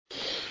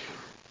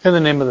In the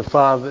name of the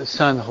Father, the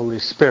Son, the Holy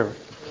Spirit.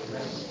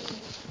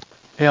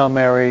 Hail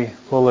Mary,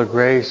 full of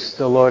grace,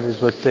 the Lord is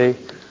with thee.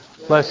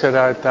 Blessed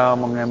art thou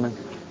among women.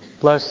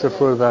 Blessed the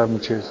fruit of thy womb,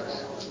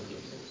 Jesus.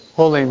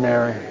 Holy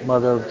Mary,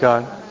 Mother of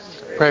God,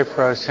 pray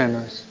for us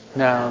sinners,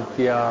 now at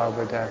the hour of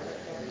our death.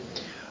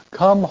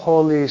 Come,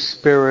 Holy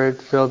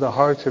Spirit, fill the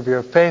hearts of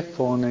your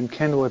faithful and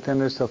enkindle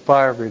within us the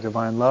fire of your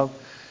divine love.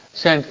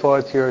 Send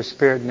forth your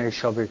Spirit and they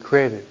shall be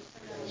created.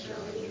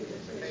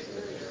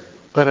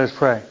 Let us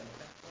pray.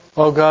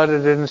 O God,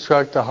 that did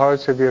instruct the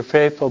hearts of your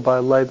faithful by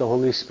the light of the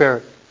Holy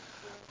Spirit,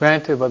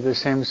 granted by the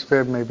same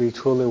Spirit may be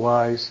truly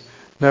wise,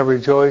 now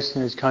rejoice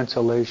in his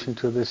consolation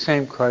through the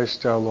same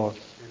Christ our Lord.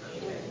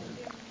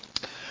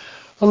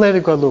 O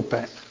Lady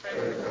Guadalupe,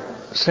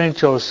 Saint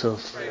Joseph,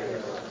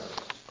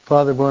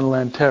 Father Bruno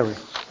Lanteri,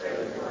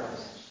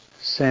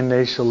 Saint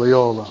Ignatius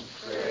Loyola,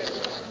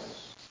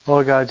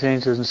 all God's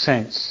angels and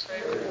saints,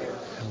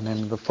 in the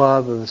name of the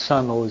Father, the Son,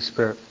 and the Holy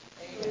Spirit.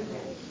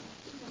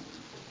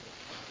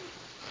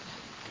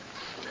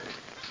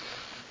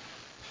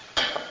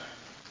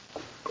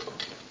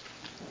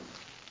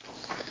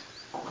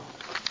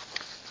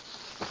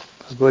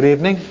 Good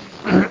evening.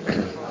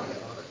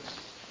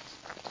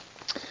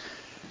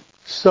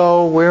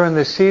 So we're in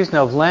the season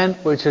of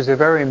Lent, which is a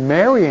very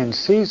Marian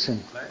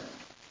season.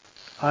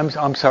 I'm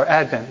sorry,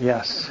 Advent,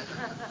 yes.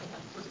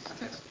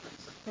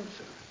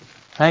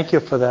 Thank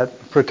you for that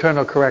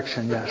fraternal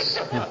correction,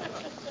 yes. Yeah.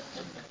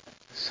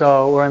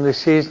 So we're in the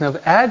season of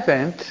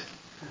Advent,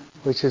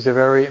 which is a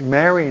very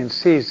Marian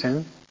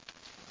season.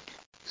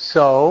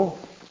 So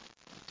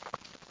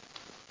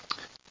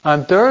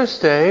on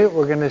Thursday,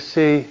 we're going to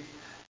see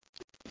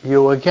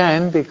you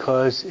again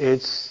because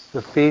it's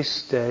the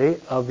feast day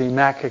of the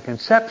Immaculate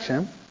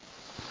Conception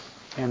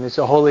and it's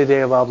a holy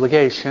day of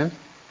obligation.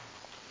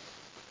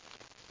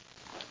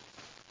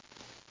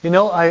 You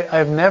know,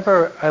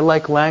 I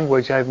like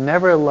language. I've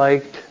never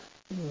liked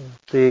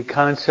the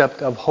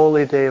concept of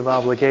holy day of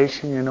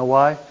obligation. You know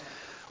why?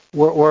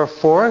 We're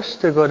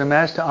forced to go to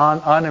Mass to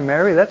honor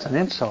Mary. That's an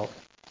insult.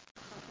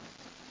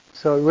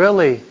 So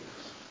really,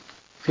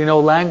 if you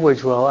know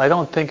language well, I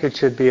don't think it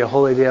should be a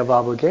holy day of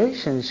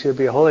obligation. It should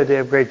be a holy day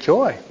of great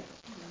joy.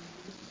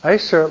 I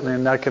certainly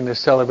am not going to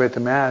celebrate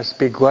the Mass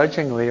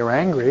begrudgingly or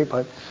angry,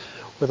 but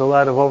with a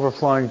lot of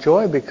overflowing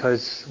joy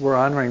because we're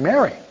honoring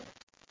Mary.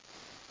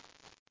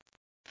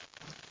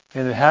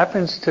 And it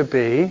happens to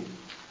be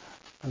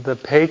the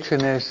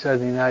patroness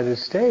of the United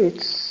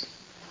States,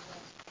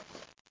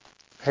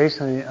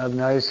 patron of the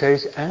United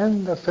States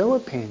and the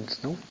Philippines,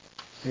 no?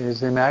 It is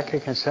the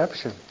Immaculate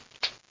Conception.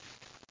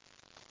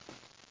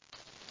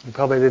 You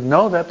probably didn't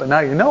know that, but now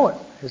you know it.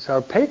 It's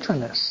our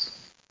patroness.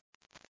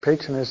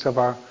 Patroness of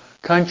our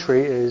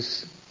country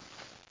is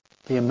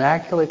the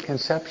Immaculate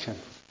Conception.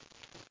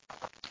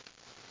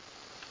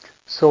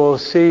 So we'll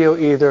see you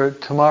either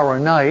tomorrow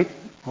night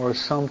or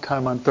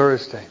sometime on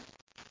Thursday.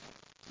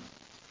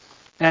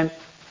 And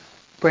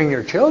bring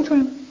your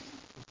children.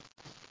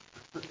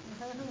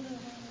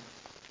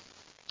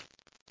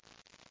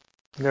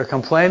 They're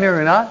complaining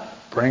or not,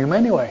 bring them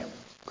anyway.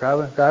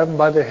 Grab them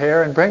by the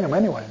hair and bring them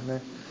anyway.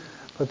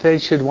 But they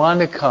should want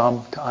to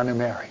come to honor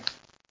Mary.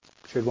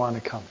 Should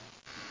want to come.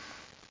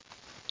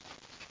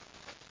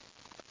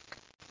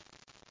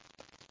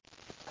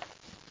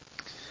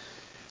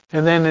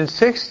 And then in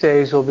 6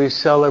 days we'll be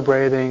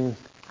celebrating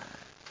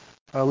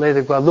Our Lady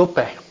of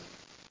Guadalupe.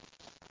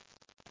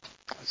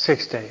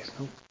 6 days.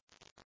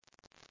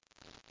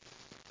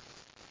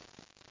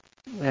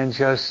 And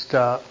just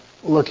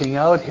looking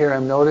out here,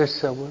 I've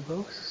noticed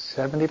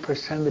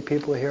 70% of the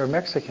people here are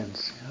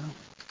Mexicans.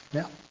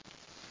 Yeah.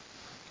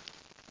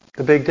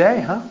 The big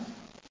day, huh?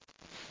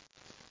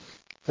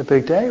 The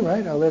big day,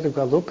 right? Our Lady of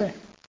Guadalupe.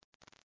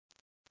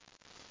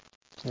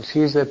 And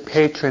she's the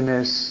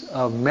patroness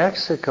of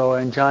Mexico,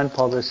 and John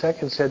Paul II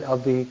said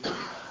of the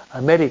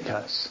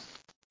Americas.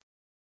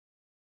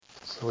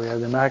 So we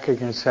have the Immaculate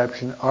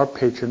Conception, our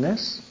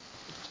patroness.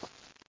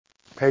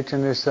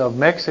 Patroness of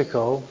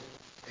Mexico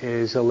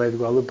is Our Lady of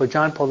Guadalupe, but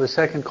John Paul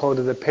II called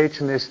her the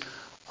patroness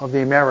of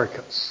the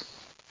Americas.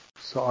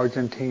 So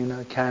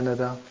Argentina,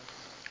 Canada,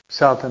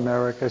 South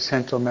America,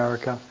 Central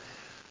America,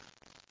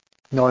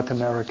 North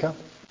America.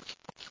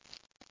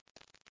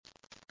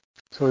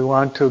 So we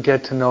want to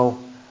get to know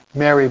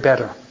Mary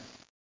better.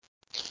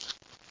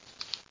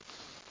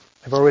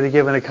 I've already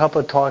given a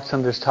couple of talks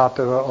on this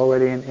topic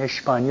already in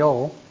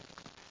Espanol.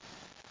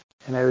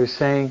 And I was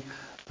saying,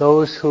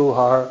 those who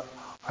are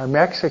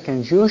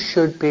Mexicans, you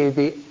should be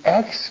the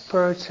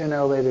experts in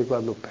Our Lady of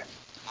Guadalupe.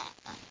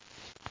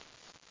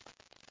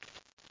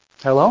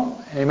 Hello?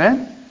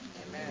 Amen?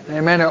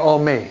 Amen or oh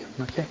me?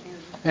 Okay.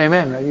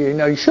 Amen.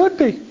 You should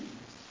be.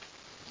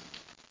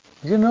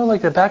 You know,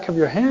 like the back of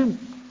your hand.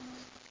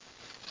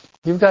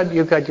 You've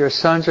got your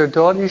sons or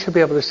daughter. You should be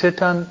able to sit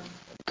down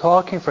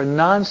talking for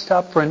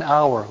non-stop for an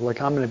hour,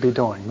 like I'm going to be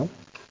doing. No?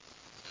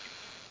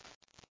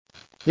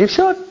 You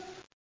should.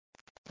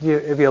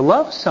 If you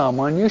love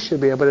someone, you should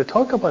be able to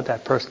talk about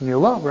that person you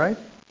love, right?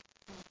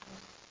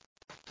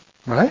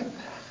 Right?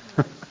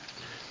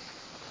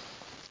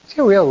 If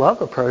you really love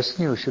a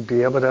person, you should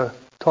be able to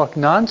talk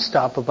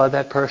nonstop about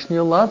that person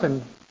you love,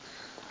 and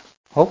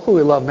hopefully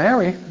we love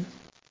Mary.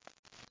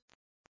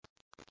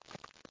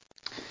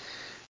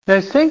 Now, I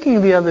was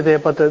thinking the other day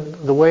about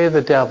the way of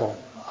the devil.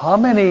 How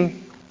many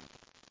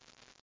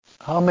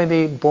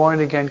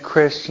born-again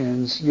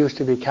Christians used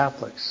to be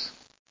Catholics?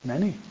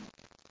 Many.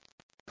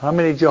 How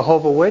many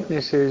Jehovah's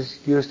Witnesses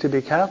used to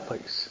be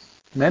Catholics?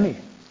 Many.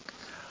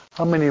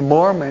 How many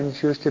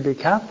Mormons used to be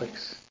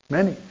Catholics?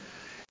 Many.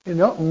 You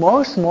know,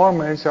 most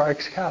Mormons are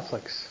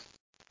ex-Catholics.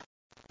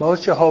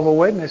 Most Jehovah's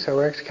Witnesses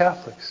are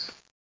ex-Catholics.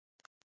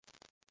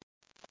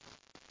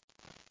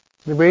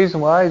 The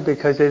reason why is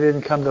because they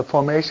didn't come to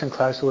formation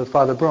class with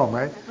Father Broom,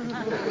 right?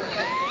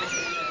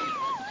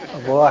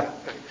 Oh boy.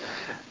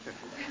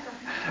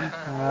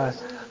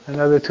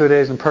 Another 2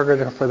 days in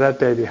purgatory for that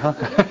baby, huh?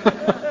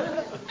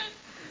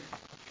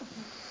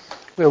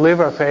 We leave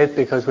our faith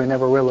because we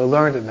never really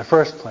learned it in the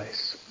first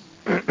place.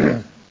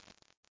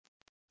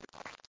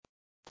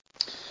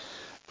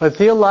 But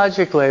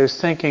theologically, I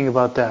was thinking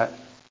about that.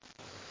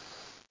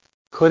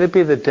 Could it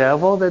be the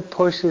devil that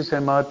pushes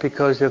them out?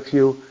 Because if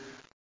you're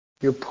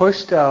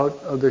pushed out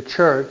of the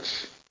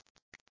church,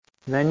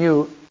 then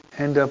you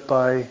end up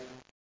by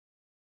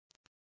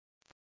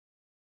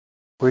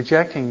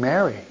rejecting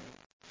Mary.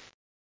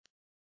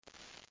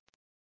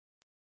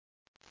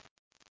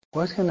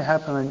 What's going to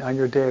happen on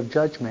your day of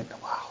judgment?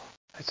 Wow,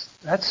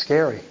 that's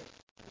scary.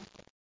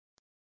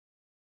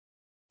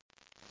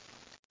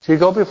 So you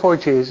go before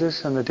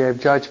Jesus on the day of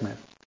judgment,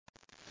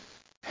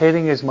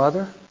 hating his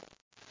mother.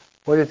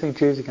 What do you think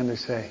Jesus is going to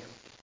say?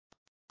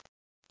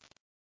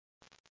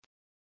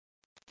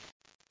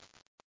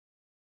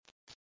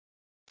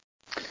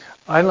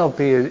 I don't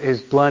be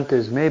as blunt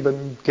as me,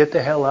 but get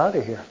the hell out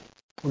of here.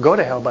 Go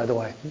to hell, by the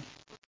way.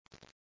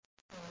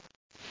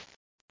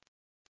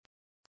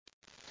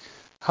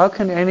 How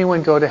can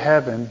anyone go to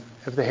heaven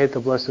if they hate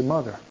the Blessed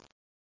Mother?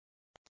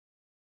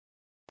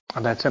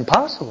 And that's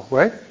impossible,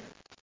 right?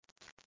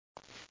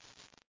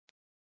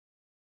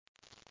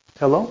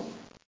 Hello?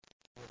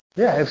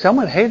 Yeah, if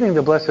someone hating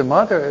the Blessed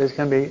Mother, is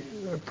going to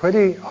be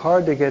pretty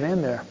hard to get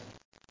in there.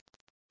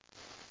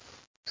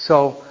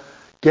 So,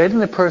 getting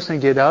the person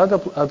to get out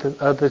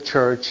of the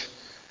church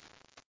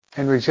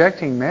and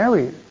rejecting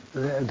Mary,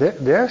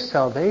 their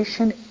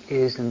salvation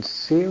is in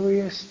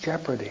serious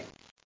jeopardy.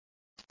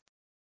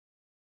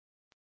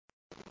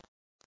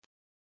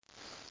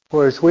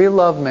 Whereas we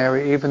love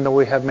Mary, even though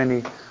we have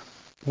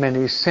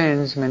many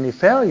sins, many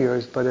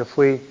failures, but if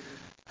we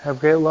have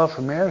great love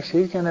for Mary,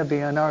 she's going to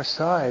be on our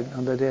side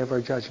on the day of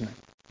our judgment.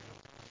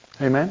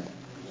 Amen?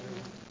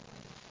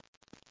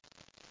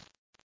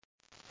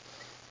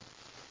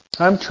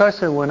 I'm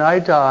trusting when I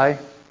die,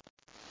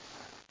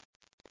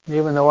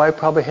 even though I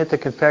probably hit the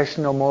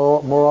confessional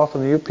more often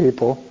than you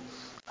people,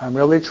 I'm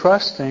really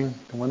trusting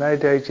that when I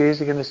die,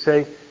 Jesus is going to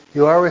say,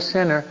 you are a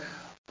sinner,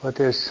 but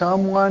there's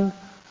someone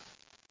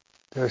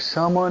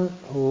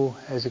who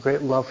has a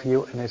great love for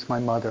you, and it's my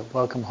mother.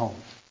 Welcome home.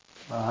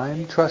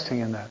 I'm trusting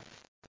in that.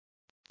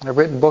 I've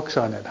written books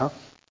on it, huh?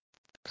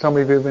 Some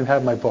of you even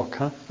have my book,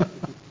 huh?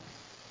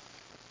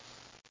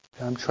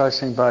 I'm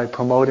trusting by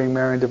promoting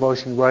Marian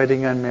devotion,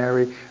 writing on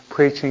Mary,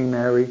 preaching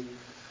Mary,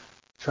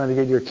 trying to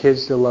get your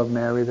kids to love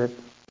Mary, that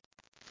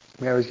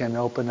Mary's going to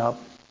open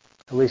up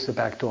at least the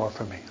back door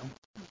for me.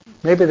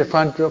 Maybe the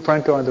front door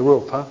on the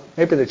roof, huh?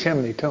 Maybe the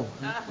chimney too.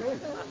 Huh?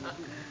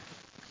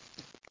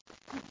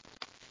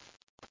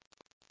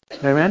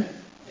 Amen?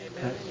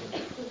 Amen.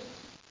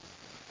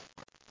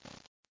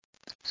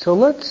 So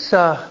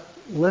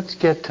let's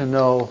get to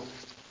know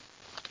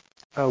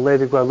Our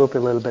Lady Guadalupe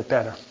a little bit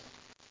better.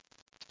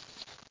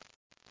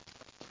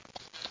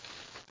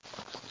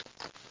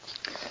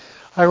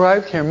 I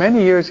arrived here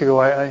many years ago,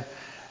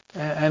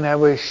 and I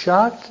was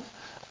shocked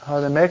how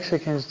the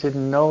Mexicans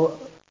didn't know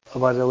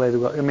about Our Lady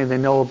Guadalupe. I mean, they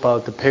know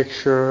about the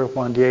picture,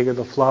 Juan Diego,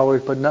 the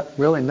flowers, but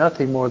really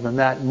nothing more than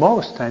that.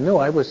 Most I knew.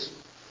 I was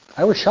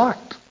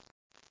shocked.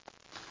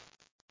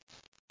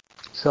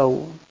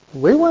 So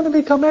we want to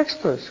become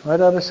experts, right,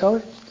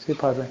 Araceli? See,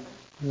 Padre.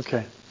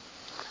 Okay.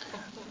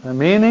 The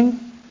meaning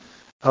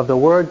of the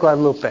word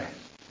Guadalupe.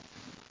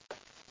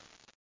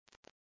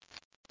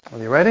 Are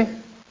you ready?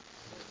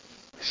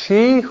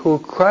 She who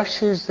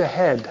crushes the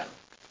head.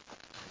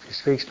 If you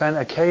speak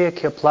Spanish, aquella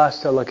que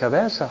aplasta la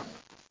cabeza.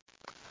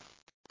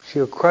 She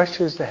who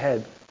crushes the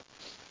head.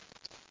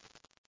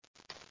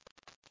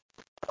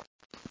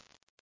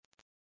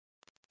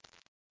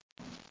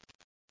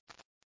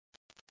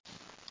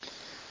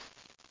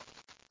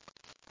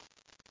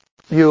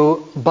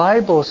 You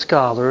Bible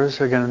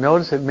scholars are going to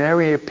notice that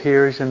Mary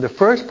appears in the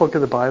first book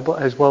of the Bible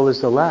as well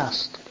as the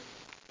last.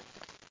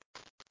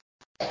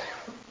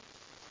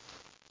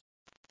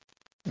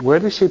 Where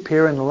does she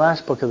appear in the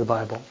last book of the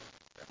Bible?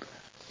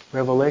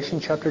 Revelation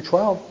chapter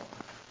 12.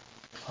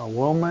 A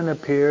woman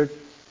appeared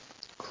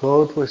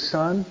clothed with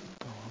sun,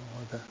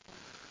 with the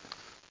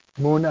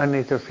moon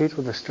underneath her feet,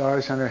 with the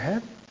stars on her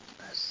head.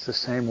 That's the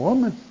same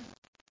woman.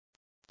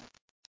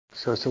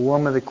 So it's a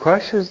woman that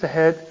crushes the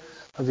head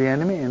of the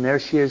enemy, and there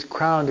she is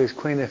crowned as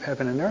Queen of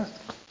Heaven and Earth.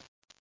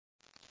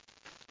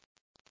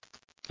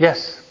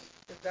 Yes.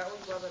 Is that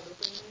what Guadalupe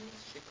means?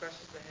 She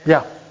crushes the head?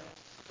 Yeah.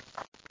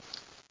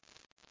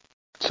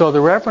 So the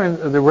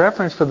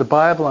reference for the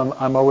Bible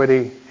I'm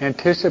already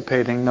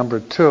anticipating, number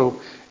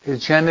 2,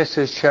 is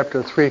Genesis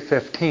chapter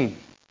 3:15.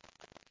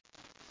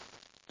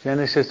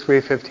 Genesis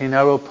 3:15,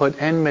 I will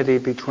put enmity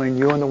between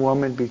you and the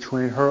woman,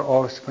 between her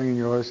offspring and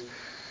yours.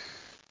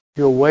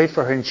 You'll wait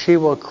for her and she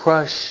will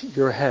crush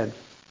your head.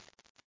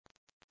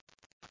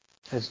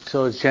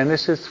 So it's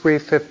Genesis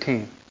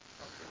 3:15.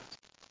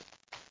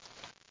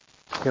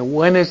 Okay,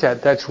 when is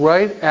that? That's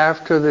right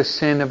after the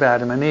sin of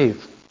Adam and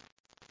Eve.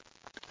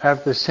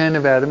 After the sin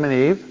of Adam and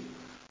Eve,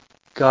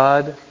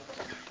 God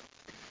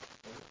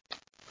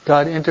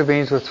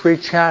intervenes with 3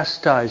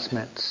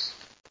 chastisements.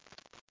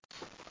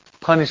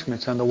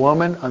 Punishments on the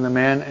woman, on the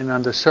man, and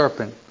on the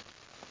serpent.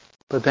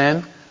 But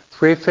then,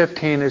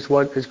 3:15 is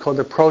what is called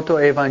the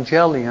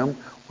Proto-Evangelium,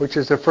 which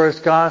is the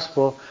first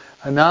gospel,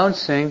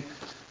 announcing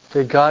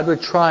that God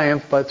would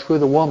triumph, but through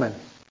the woman.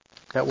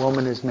 That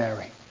woman is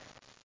Mary.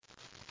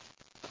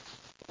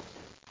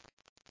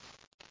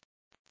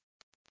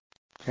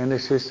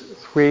 Genesis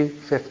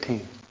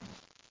 3:15.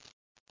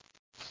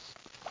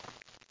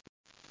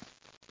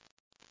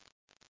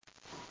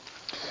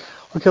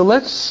 Okay,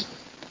 let's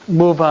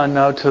move on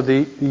now to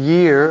the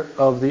year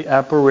of the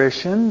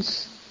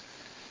apparitions.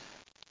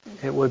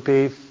 It would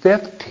be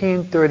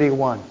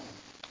 1531.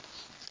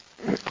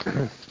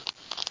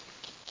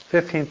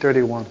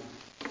 1531.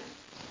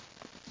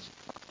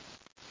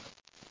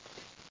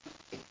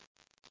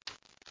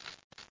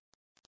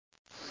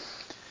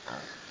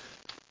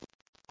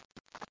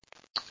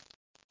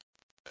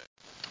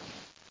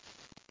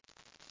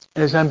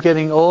 As I'm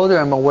getting older,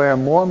 I'm aware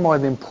more and more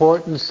of the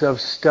importance of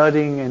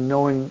studying and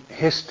knowing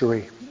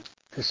history,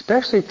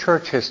 especially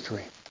church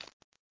history.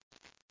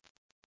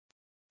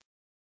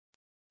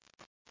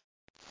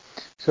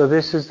 So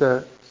this is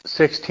the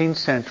 16th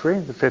century,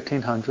 the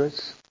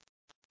 1500s.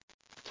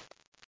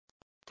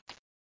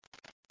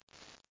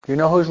 Do you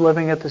know who's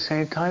living at the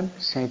same time?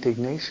 St.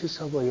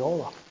 Ignatius of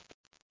Loyola,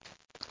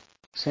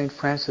 St.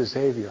 Francis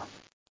Xavier,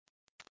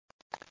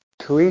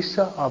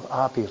 Teresa of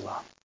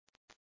Avila,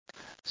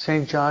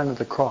 St. John of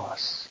the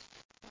Cross,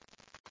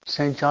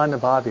 St. John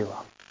of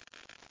Avila,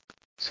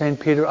 St.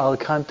 Peter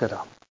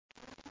Alcantara.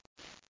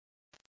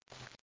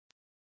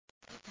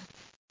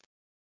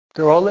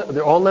 They're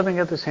all living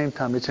at the same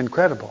time. It's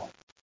incredible.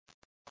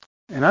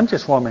 And I'm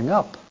just warming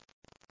up.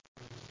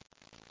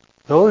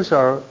 Those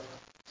are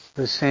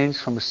the saints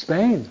from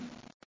Spain.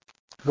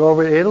 Go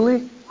over to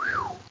Italy.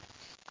 Whew.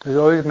 There's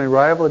always been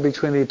rivalry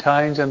between the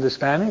Italians and the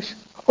Spanish.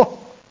 Oh.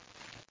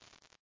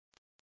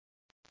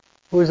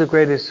 Who is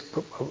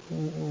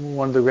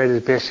one of the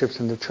greatest bishops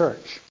in the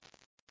church?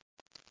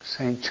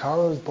 St.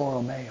 Charles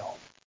Borromeo.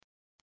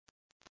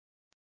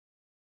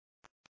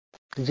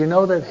 Did you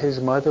know that his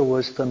mother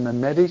was from the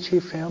Medici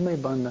family,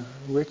 one of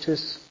the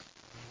richest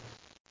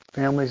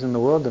families in the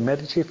world, the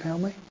Medici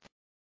family?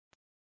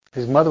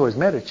 His mother was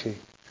Medici.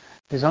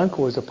 His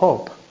uncle was a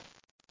pope.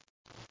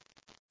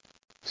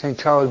 St.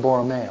 Charles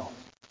Borromeo.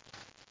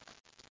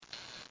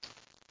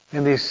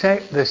 And the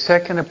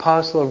second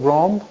apostle of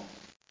Rome,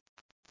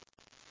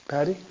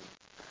 Patty?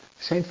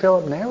 St.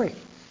 Philip Neri.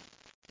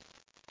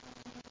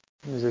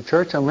 There's a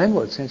church on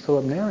Linwood, St.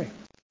 Philip Neri.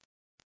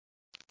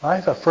 I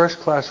have a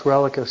first-class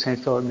relic of St.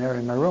 Philip Neri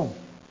in my room.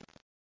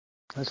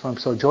 That's why I'm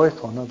so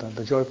joyful. No,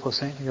 the joyful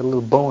saint. I got a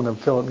little bone of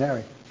Philip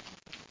Neri.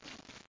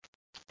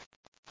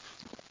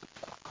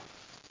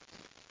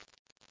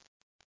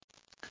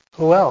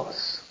 Who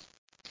else?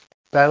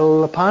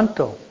 Battle of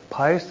Lepanto,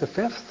 Pius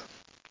V.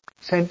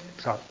 St.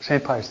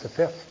 Pius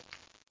V.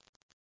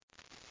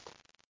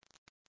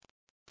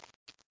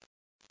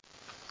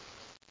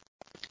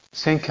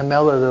 St.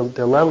 Camilla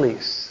de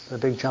Lelis, the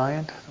big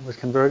giant that was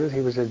converted.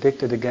 He was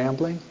addicted to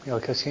gambling, El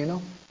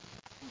Casino.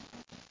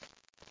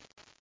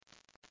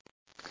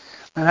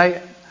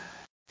 And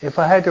if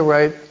I had to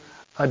write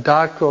a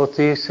doctoral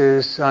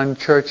thesis on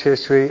church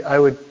history, I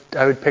would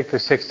pick the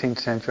 16th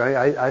century.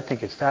 I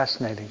think it's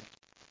fascinating.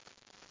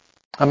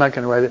 I'm not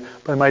going to write it,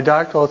 but my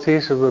doctoral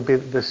thesis would be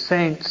the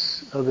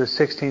saints of the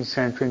 16th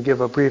century and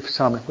give a brief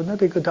summary. Wouldn't that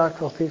be a good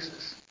doctoral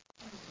thesis?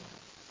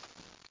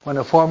 Want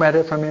to format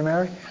it for me,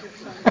 Mary?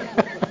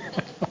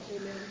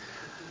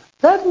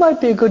 That might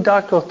be a good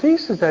doctoral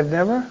thesis. I've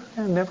never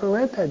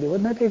read that.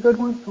 Wouldn't that be a good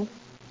one? No?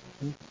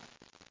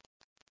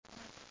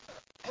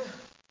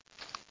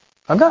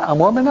 I'm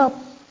warming up.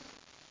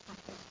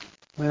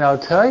 And I'll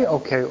tell you,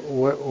 okay,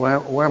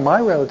 where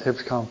my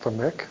relatives come from,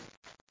 Rick?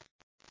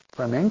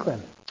 From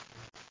England.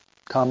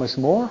 Thomas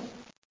More.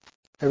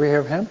 Ever hear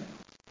of him?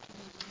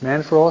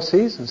 Man for all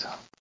seasons.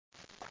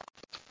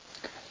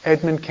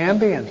 Edmund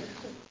Campion.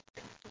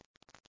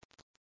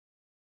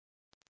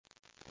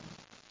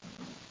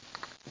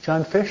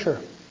 John Fisher.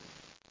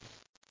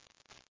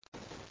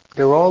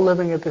 They were all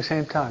living at the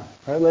same time.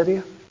 Right,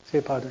 Lydia? See,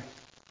 Padre?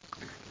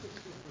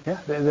 Yeah.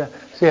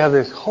 So you have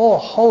this whole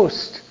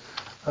host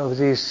of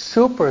these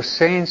super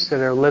saints that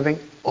are living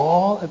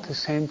all at the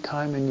same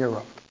time in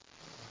Europe.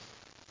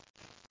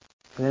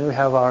 And then we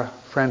have our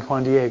friend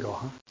Juan Diego,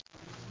 huh?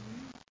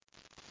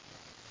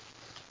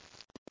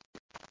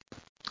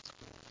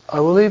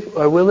 Are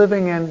we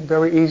living in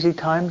very easy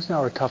times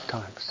now or tough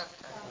times?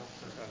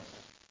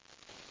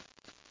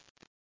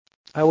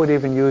 I would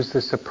even use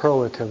the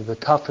superlative, the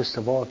toughest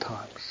of all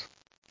times.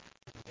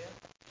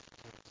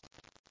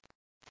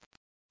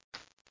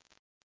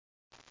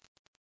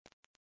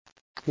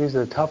 These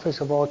are the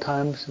toughest of all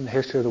times in the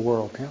history of the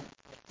world. Yeah?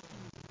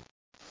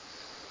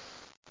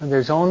 And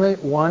there's only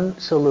one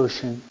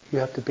solution. You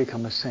have to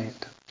become a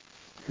saint.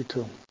 You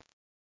too.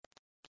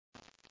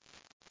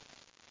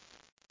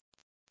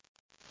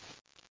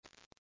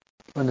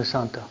 Una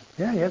Santa.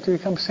 Yeah, you have to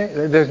become a saint.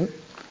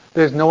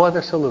 There's no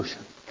other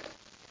solution.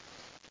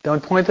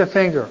 Don't point the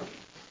finger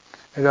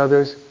at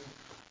others.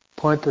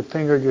 Point the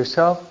finger at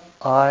yourself.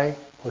 I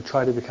will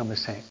try to become a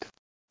saint.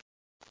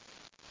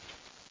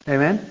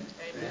 Amen?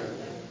 Amen.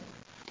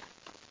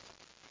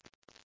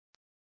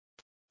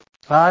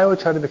 I will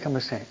try to become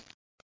a saint.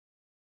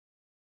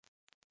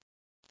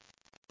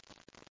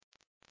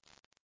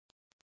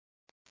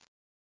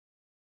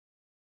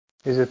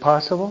 Is it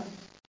possible?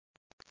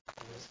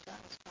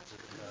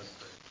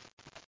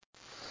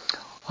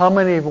 How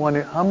many of you want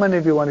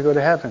to go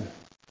to heaven?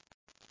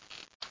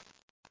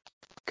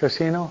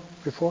 Casino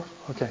before?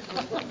 Okay.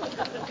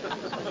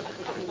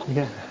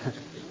 Yeah.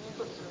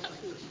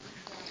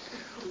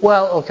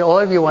 Well, okay, all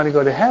of you want to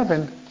go to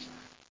heaven.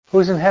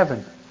 Who's in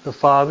heaven? The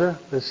Father,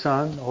 the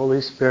Son, the Holy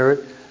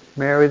Spirit,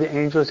 Mary, the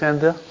angels, and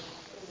the...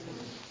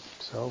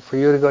 So for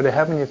you to go to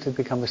heaven, you have to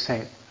become a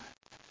saint.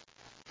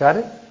 Got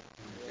it?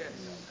 Yes.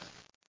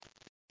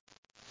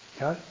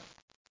 Got it?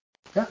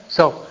 Yeah.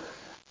 So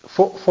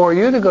for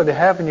you to go to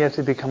heaven, you have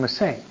to become a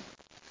saint.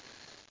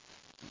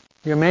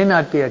 You may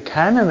not be a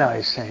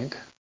canonized saint.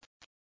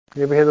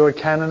 You ever hear the word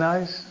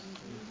canonized?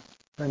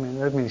 I mean,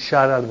 that means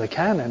shot out of the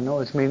cannon. No,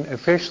 it means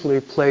officially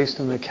placed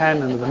in the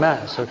canon of the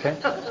Mass, okay?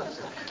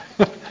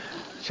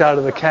 Shot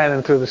of the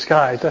cannon through the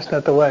sky. That's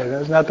not the way.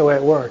 That's not the way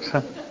it works.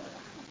 Huh?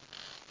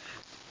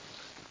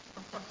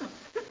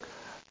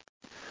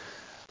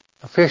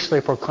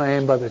 Officially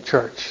proclaimed by the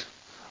Church.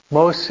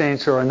 Most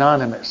saints are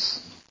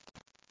anonymous.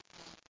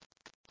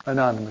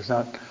 Anonymous,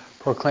 not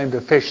proclaimed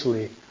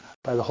officially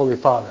by the Holy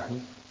Father.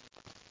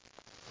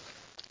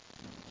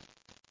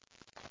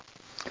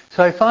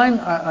 So I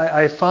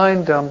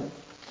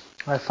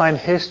find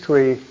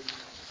history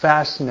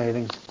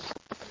fascinating.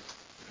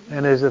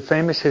 And as the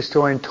famous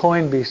historian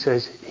Toynbee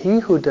says, he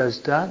who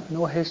does not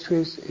know history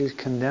is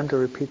condemned to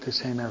repeat the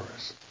same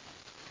errors.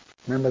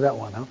 Remember that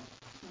one, huh?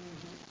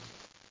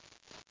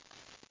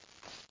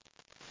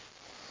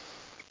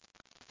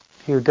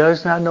 He who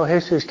does not know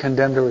history is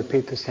condemned to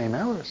repeat the same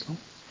errors. Huh?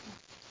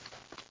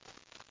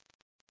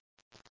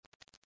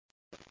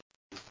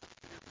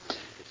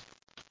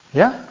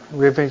 Yeah,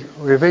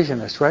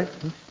 revisionist, right?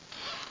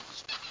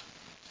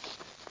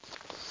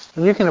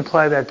 And you can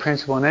apply that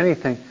principle on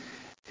anything.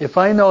 If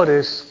I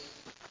notice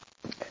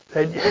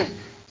that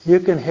you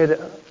can hit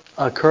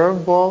a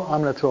curveball,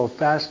 I'm going to throw a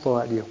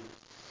fastball at you.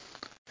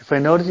 If I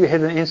notice you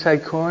hit an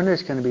inside corner,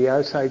 it's going to be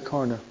outside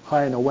corner,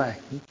 high and away.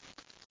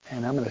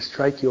 And I'm going to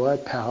strike you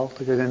out, pal,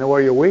 because I know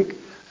where you're weak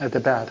at the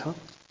bat, huh?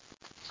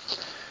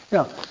 You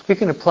know, you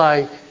can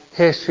apply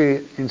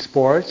history in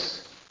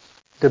sports,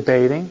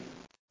 debating,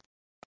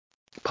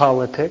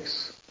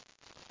 politics,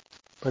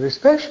 but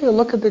especially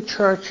look at the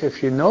church.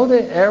 If you know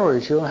the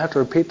errors, you don't have to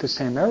repeat the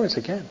same errors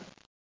again.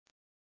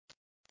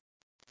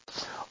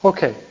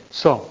 Okay,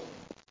 so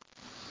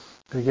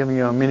they're giving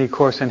you a mini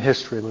course in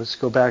history. Let's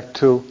go back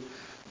to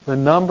the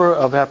number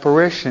of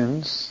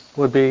apparitions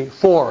would be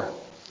 4.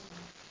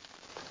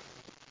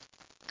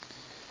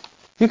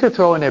 You could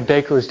throw in a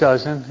baker's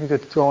dozen. You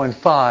could throw in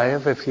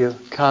 5 if you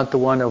count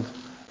the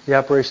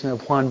apparition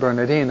of Juan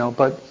Bernardino,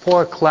 but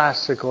 4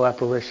 classical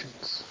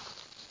apparitions.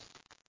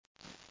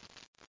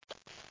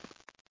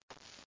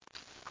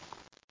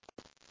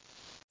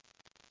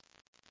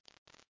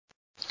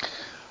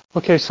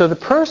 Okay, so the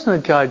person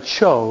that God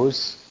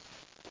chose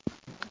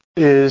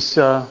is,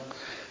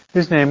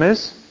 his name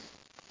is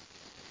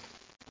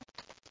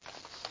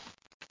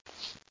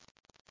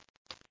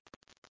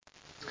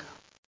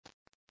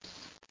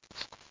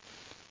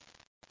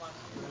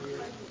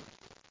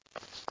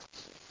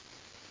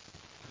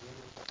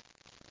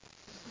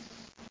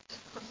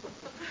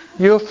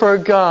you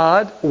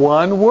forgot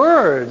one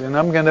word, and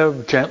I'm going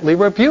to gently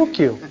rebuke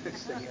you.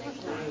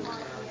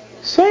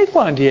 Saint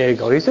Juan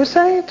Diego, he's a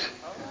saint.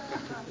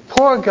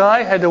 Poor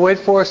guy had to wait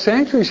 4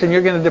 centuries, and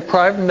you're going to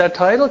deprive him of that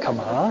title? Come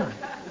on.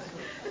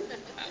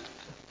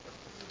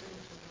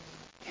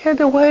 He had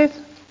to wait.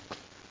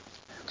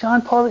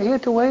 John Paul, he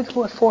had to wait,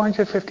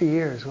 450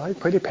 years, right?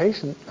 Pretty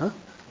patient, huh?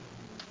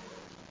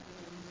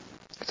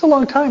 It's a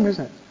long time,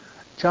 isn't it?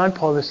 John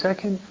Paul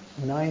II,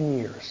 9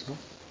 years. Huh?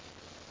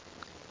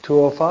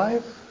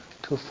 205,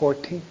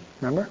 214,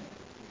 remember?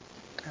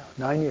 Yeah,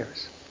 9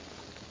 years.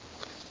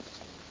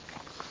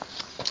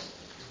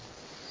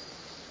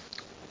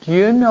 Do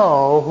you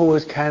know who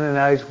was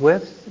canonized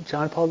with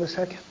John Paul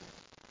II?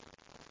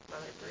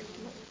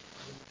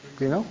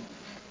 Do you know?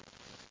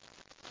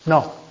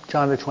 No,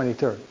 John the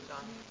 23rd.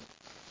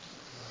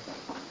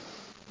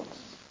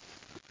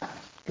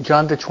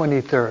 John the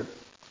 23rd.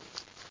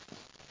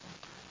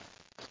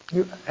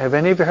 Have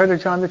any of you heard of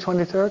John the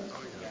 23rd?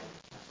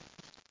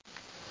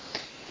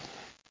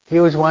 He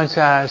was once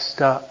asked,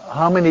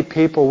 how many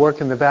people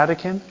work in the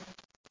Vatican?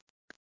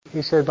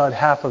 He said about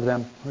half of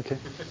them. Okay.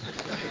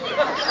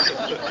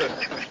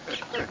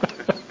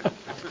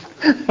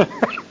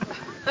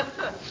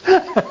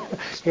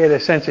 He had a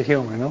sense of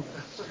humor, no?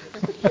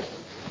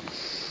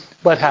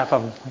 But half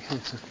of them.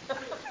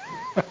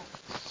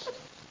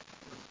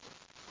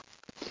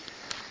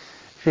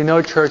 If you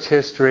know church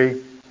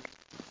history,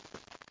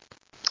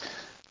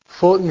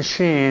 Fulton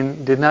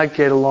Sheen did not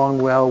get along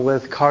well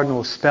with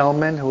Cardinal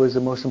Spellman, who was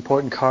the most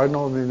important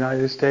cardinal in the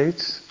United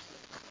States.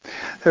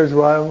 There's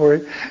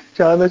rivalry.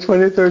 John the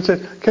 23rd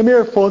said, come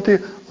here,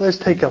 Fulton, let's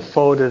take a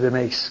photo to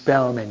make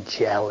Spellman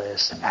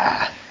jealous.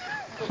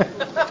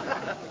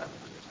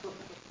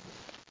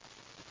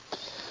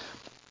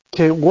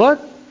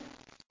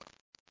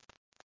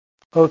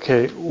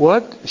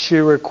 What she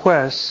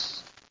requests,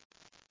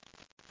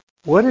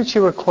 what did she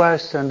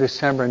request on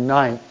December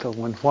 9th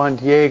when Juan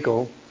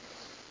Diego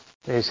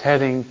is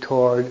heading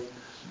toward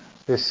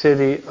the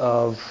city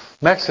of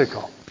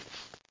Mexico?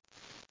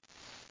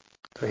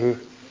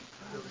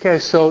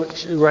 So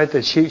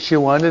she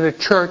wanted a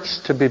church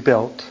to be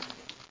built.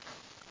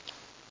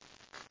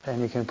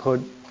 And you can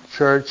put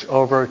church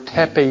over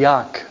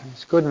Tepeyac.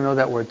 It's good to know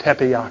that word,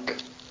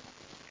 Tepeyac.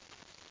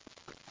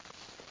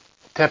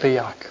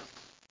 Tepeyac.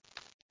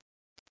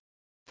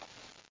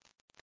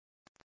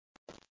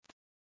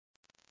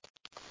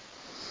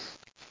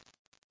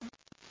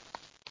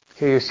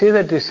 Okay, you see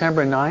that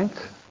December 9th?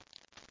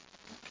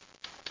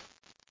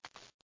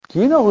 Do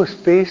you know whose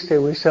feast day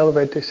we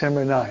celebrate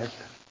December 9th?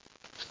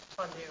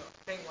 Juan Diego.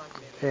 Saint Juan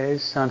Diego.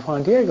 It's San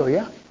Juan Diego,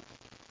 yeah.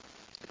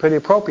 Pretty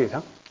appropriate,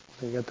 huh?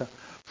 So you got the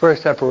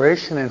first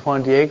apparition, and Saint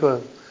Juan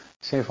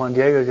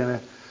Diego is going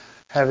to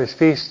have his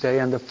feast day,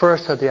 and the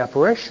first of the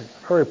apparition.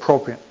 Very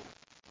appropriate.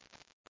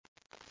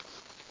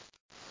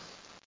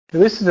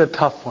 This is a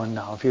tough one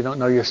now, if you don't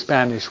know your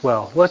Spanish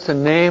well. What's the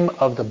name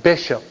of the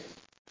bishop?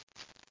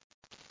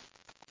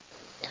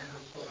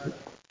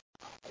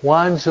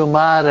 Juan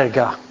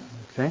Zumárraga.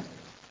 Okay?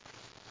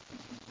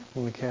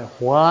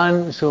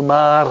 Juan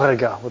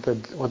Zumárraga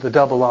with a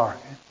double R.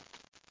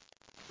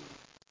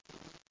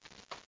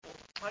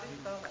 How do you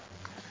spell that?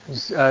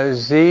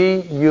 Zumárraga.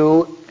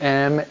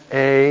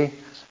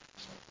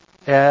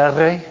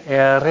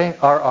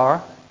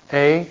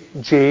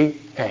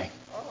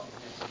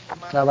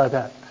 How about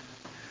that?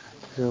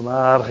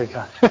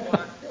 Zumárraga.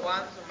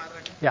 Juan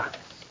Zumárraga. Yeah.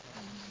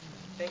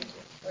 Thank you.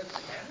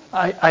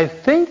 I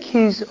think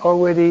he's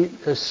already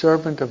a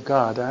servant of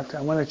God.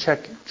 I want to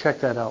check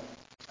that out.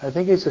 I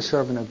think he's a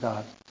servant of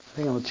God. I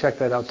think I'm going to check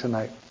that out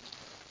tonight.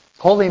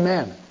 Holy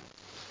man.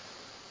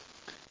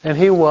 And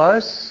he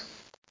was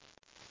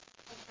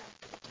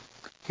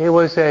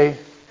a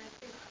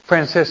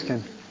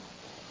Franciscan.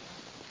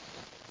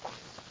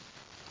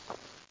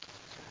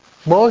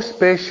 Most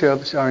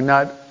bishops are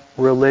not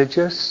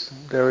religious.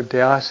 They're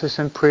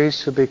diocesan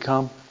priests who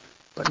become,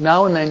 but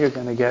now and then you're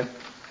going to get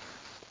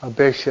a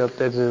bishop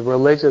that is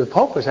religious. The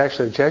Pope was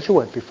actually a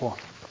Jesuit before.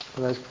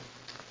 So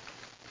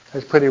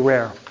that's pretty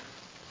rare.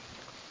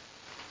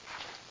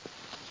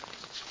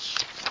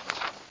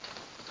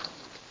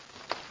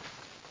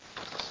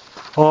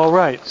 All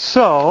right,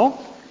 so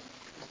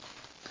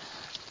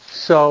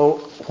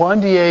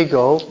Juan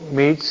Diego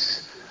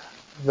meets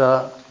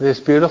this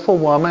beautiful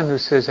woman who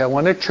says, I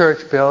want a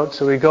church built.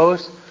 So he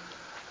goes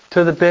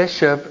to the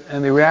bishop,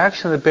 and the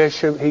reaction of the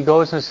bishop, he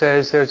goes and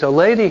says, there's a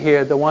lady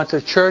here that wants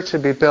a church to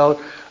be built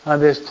on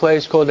this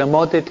place called the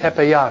Monte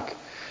Tepeyac.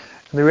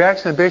 And the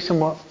reaction of the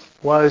bishop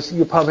was,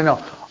 you probably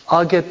know,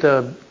 I'll get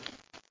the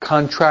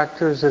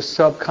contractors, the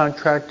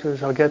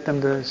subcontractors, I'll get them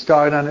to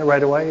start on it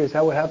right away. Is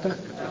that what happened?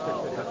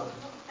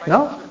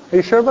 No? Are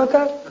you sure about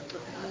that?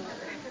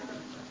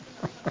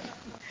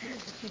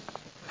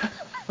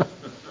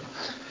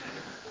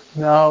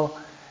 No.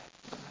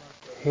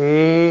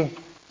 He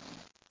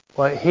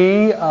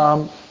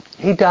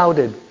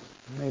doubted.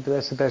 Maybe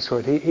that's the best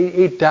word.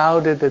 He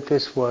doubted that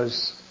this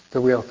was the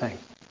real thing.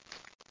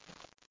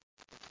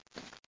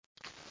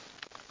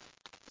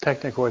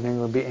 Technical word in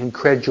English would be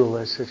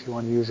incredulous, if you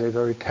want to use a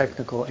very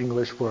technical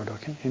English word,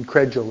 okay?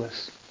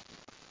 Incredulous.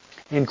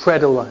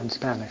 Incredula in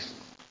Spanish.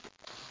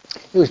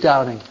 He was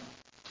doubting.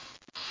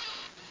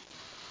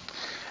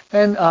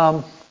 And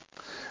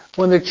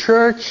when the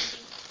church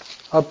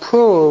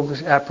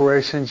approves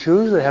apparitions,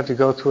 usually they have to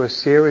go through a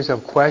series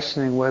of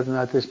questioning whether or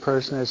not this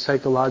person has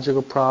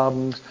psychological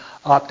problems,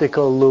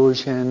 optical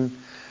illusion,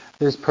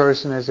 this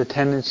person has a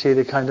tendency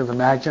to kind of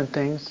imagine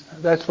things.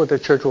 That's what the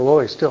church will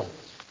always do.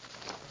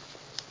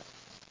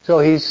 So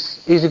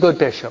he's a good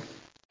bishop.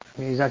 I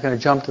mean, he's not going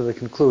to jump to the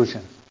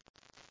conclusion.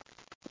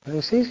 But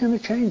you see, he's going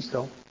to change,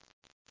 though.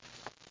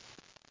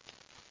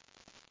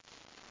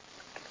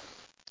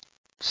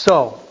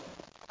 So,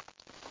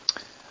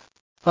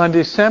 on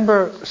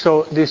December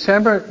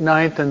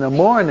 9th in the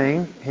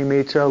morning, he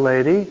meets Our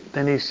Lady.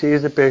 Then he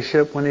sees the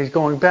bishop. When he's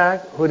going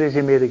back, who does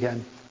he meet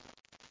again?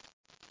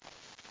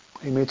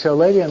 He meets Our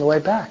Lady on the way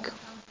back.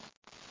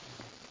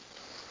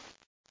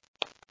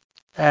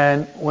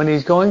 And when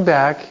he's going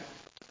back,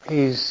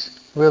 he's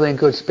really in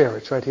good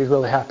spirits, right? He's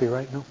really happy,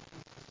 right?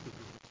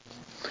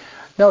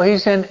 No,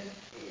 he's in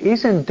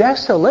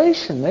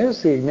desolation.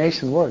 There's the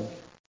Ignatian word.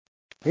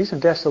 He's in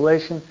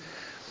desolation.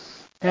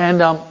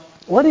 And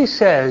what he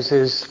says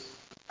is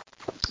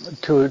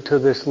to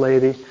this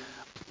lady,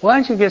 why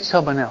don't you get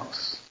someone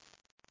else?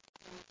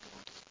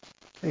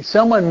 He's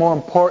someone more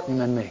important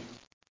than me.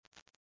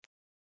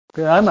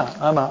 I'm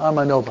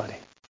a nobody.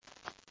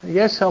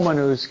 Get someone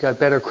who's got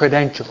better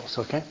credentials,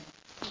 okay?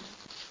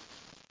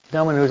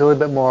 Someone who's a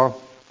little bit more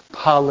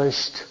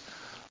polished,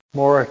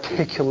 more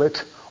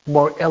articulate,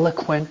 more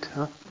eloquent.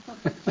 Huh?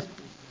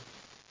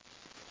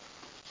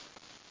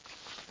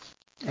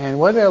 And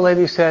what Our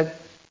Lady said,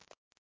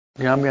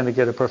 yeah, I'm going to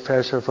get a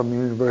professor from the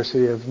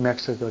University of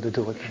Mexico to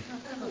do it.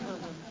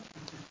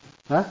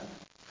 Huh?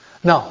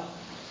 No.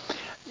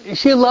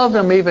 She loved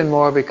him even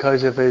more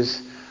because of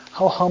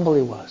how humble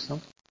he was.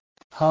 No?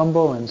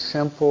 Humble and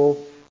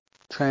simple,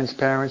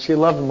 transparent. She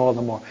loved him all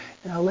the more.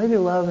 And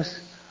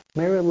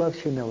Mary loves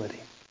humility.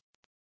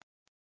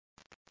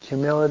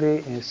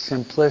 Humility and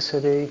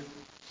simplicity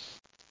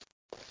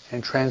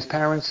and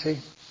transparency.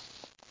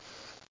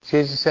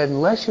 Jesus said,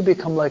 unless you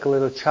become like a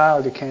little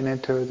child, you can't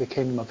enter the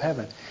kingdom of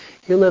heaven.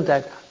 He lived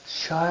that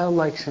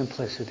childlike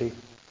simplicity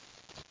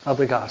of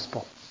the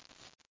gospel.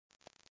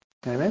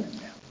 Amen?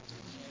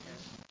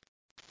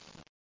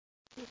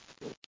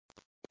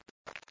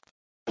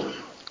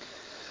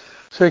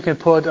 So you can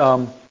put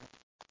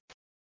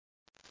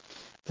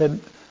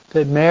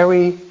that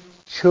Mary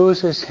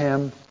chooses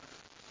him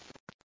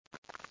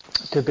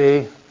to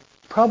be,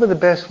 probably the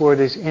best word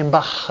is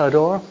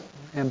embajador,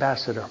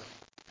 ambassador.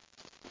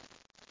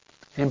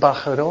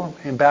 Embajador,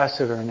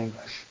 ambassador in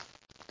English.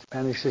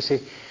 Spanish they say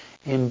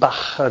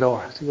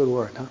embajador. It's a good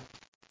word, huh?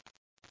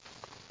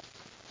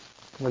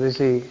 What is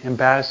the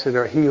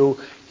ambassador? He who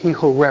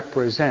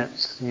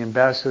represents. The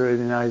ambassador of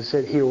the United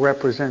States. He who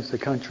represents the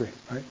country,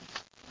 right?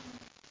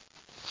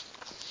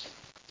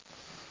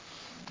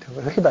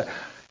 Think about it.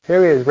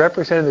 Here he is,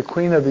 representing the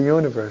Queen of the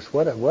universe.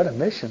 What a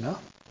mission, huh?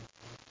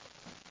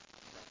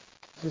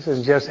 This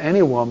isn't just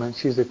any woman.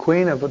 She's the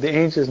Queen of the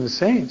angels and the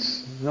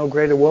saints. No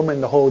greater woman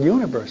in the whole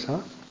universe,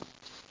 huh?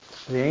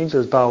 The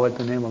angels bow at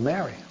the name of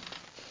Mary.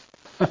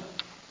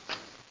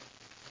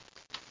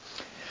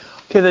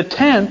 Okay, the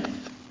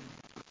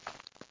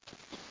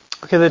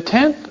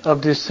 10th of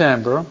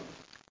December.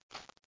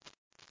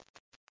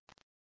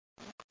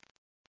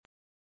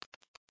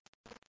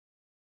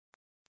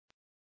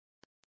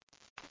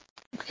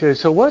 Okay,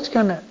 so what's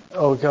going to...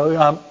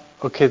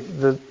 Okay,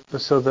 the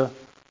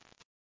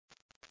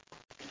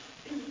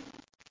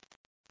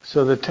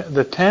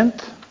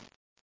 10th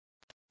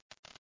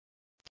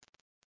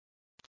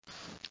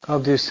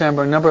of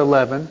December, number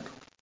 11,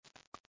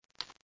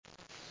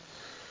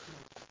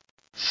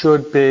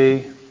 should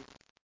be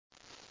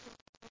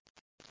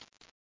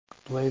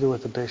later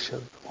with the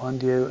bishop. Juan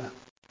Diego.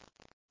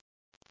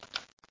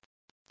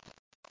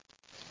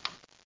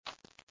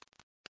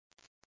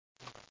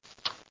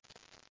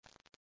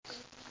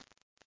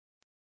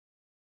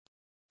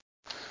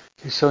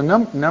 Okay, so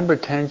number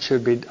 10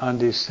 should be on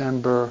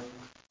December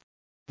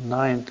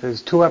 9th.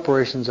 There's two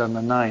operations on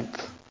the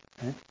 9th.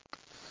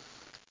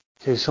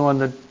 Okay, so on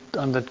the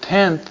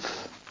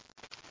 10th,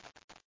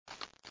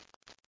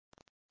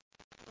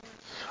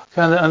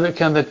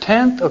 on the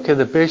 10th, okay,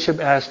 the bishop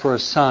asked for a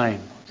sign.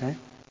 Okay,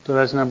 so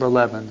that's number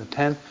 11. The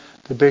 10th,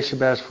 the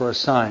bishop asked for a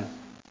sign.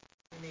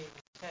 You mean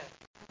 10.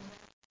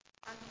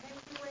 On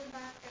 10th he went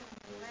back, and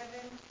on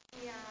 11th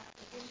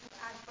the bishop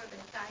asked for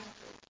the sign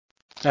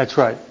too. That's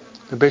right.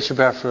 The bishop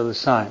asked for the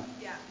sign.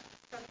 Yeah.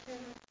 So 10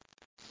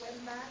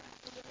 went back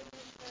to the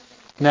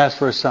bishop And asked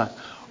for a sign.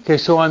 Okay,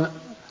 so on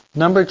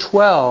number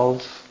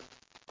 12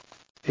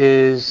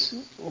 is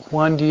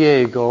Juan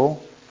Diego.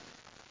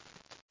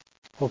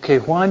 Okay,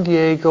 Juan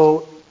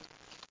Diego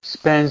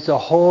spends the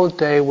whole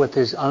day with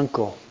his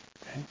uncle.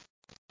 Okay?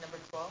 Number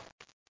 12?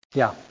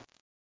 Yeah.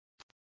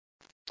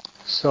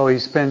 So he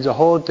spends the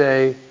whole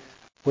day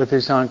with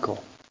his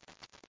uncle.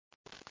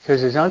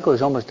 Because his uncle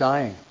is almost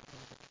dying.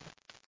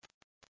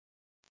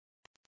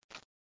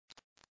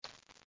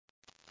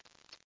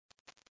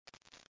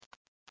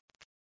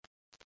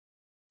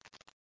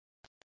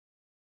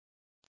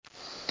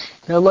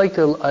 I'd like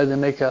to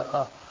make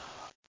a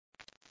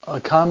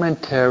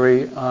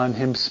commentary on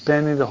him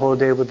spending the whole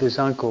day with his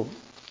uncle.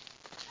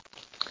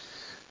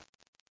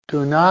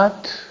 Do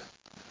not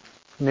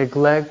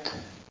neglect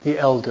the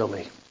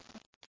elderly.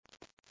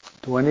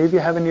 Do any of you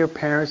have any of your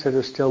parents that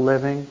are still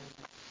living?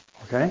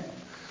 Okay?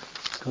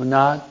 Do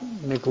not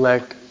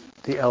neglect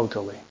the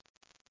elderly.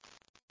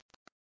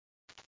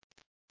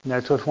 And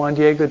that's what Juan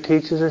Diego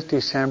teaches us,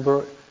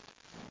 December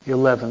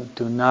 11th.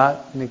 Do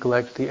not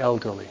neglect the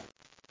elderly.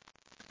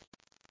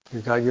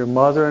 You've got your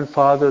mother and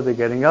father, they're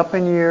getting up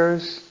in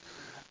years,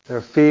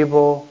 they're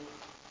feeble.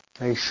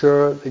 Make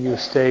sure that you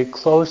stay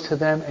close to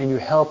them and you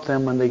help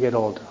them when they get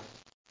older.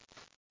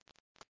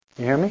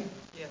 You hear me?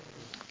 Yes.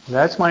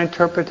 That's my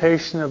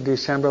interpretation of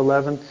December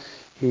 11th.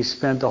 He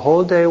spent the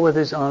whole day with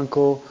his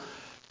uncle,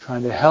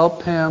 trying to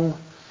help him.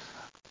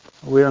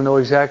 We don't know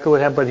exactly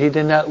what happened, but he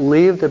did not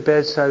leave the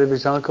bedside of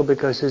his uncle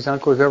because his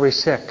uncle was very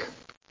sick.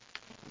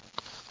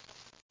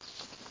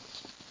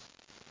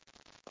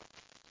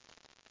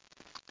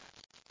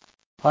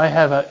 I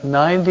have a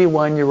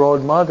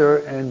 91-year-old mother,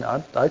 and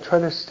I try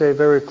to stay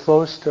very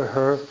close to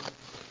her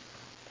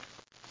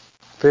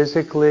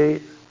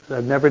physically.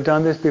 I've never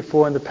done this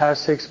before. In the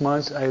past 6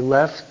 months, I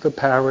left the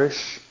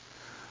parish,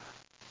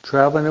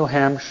 traveled to New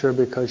Hampshire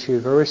because she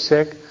was very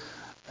sick,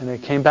 and I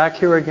came back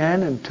here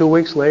again, and 2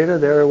 weeks later,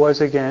 there I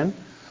was again.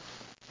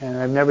 And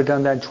I've never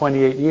done that in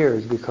 28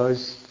 years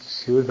because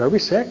she was very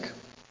sick.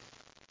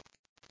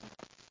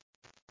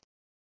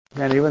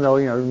 And even though,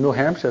 New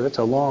Hampshire, that's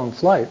a long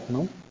flight,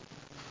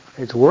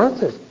 it's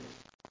worth it.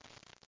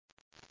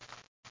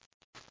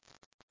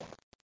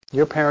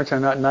 Your parents are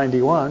not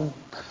 91,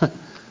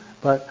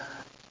 but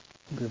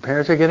your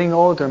parents are getting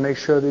older. Make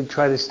sure that you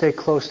try to stay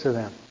close to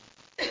them.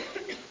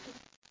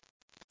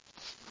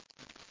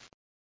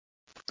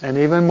 And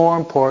even more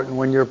important,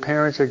 when your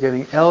parents are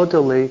getting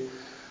elderly,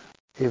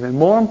 even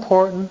more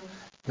important,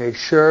 make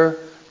sure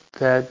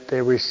that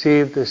they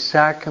receive the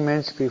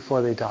sacraments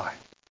before they die.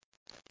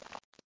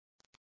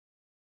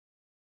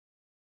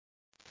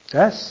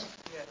 Yes?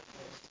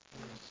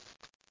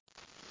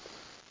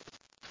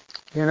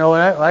 When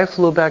I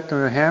flew back to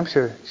New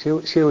Hampshire,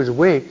 she was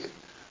weak.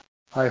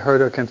 I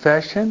heard her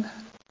confession.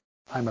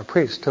 I'm a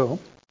priest too.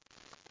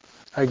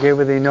 I gave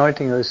her the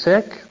anointing of the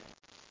sick.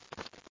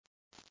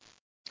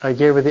 I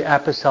gave her the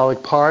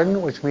apostolic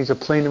pardon, which means a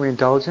plenary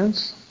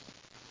indulgence.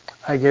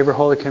 I gave her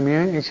Holy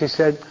Communion, and she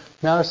said,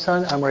 "Now,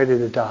 son, I'm ready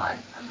to die."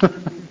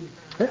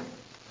 Yeah.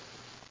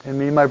 And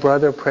me and my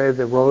brother prayed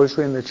the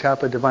rosary in the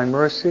Chapel of Divine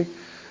Mercy,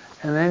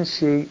 and then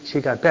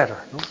she got better.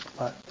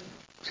 But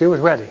she was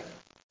ready.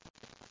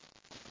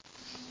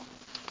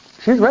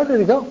 She's ready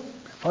to go.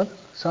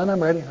 Son,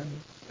 I'm ready.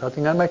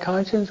 Nothing on my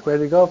conscience.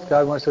 Ready to go. If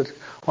God wants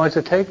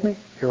to take me,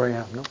 here I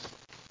am.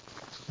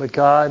 But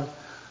God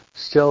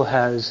still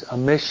has a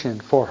mission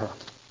for her.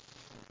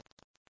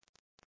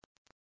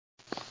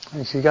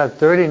 And she's got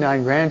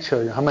 39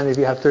 grandchildren. How many of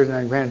you have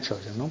 39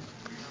 grandchildren? No?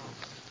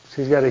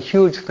 She's got a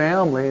huge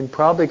family, and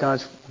probably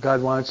God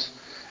wants,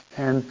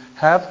 and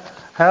half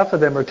of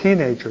them are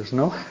teenagers,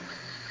 no?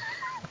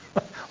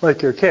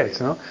 Like your kids,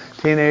 no?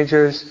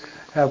 Teenagers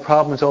have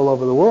problems all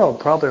over the world.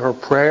 Probably her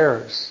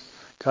prayers.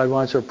 God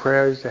wants her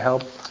prayers to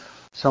help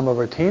some of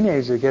her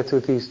teenagers get through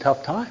these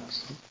tough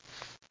times.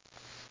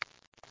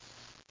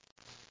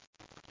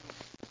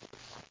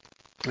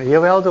 If you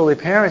have elderly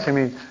parents,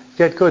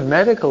 get good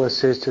medical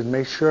assistance.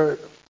 Make sure,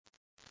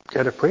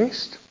 get a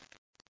priest.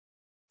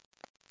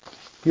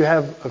 You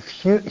have a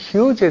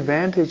huge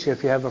advantage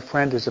if you have a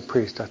friend as a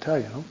priest, I'll tell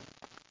you. No?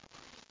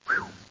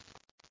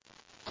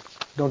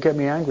 Don't get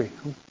me angry.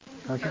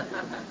 Okay?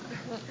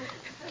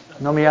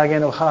 No me haga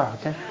enojar,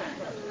 okay?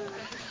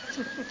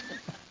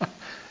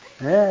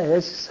 Yeah,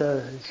 it's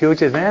a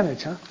huge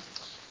advantage, huh?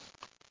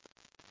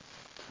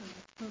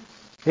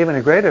 Even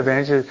a great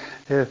advantage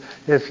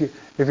if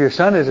your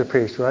son is a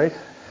priest, right?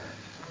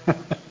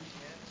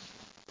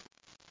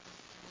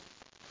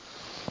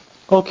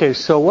 Okay,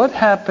 so what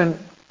happened?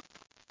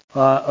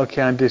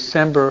 On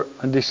December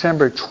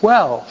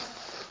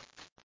 12th.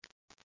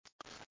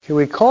 Okay,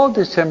 we call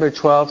December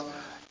 12th.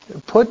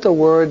 Put the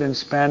word in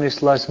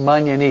Spanish, las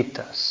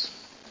mañanitas.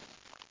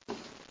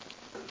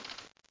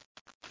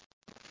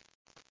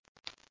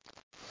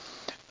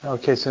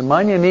 Okay, so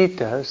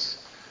mañanitas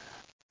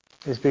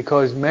is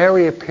because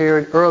Mary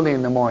appeared early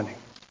in the morning.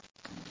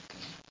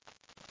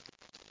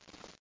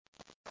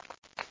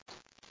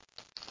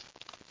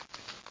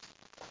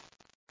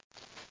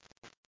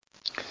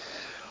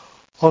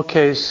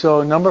 Okay,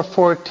 so number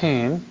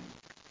 14,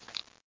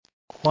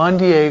 Juan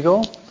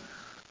Diego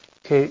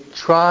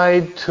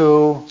tried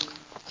to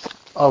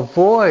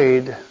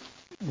avoid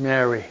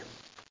Mary.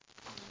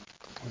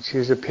 When she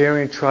was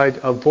appearing, tried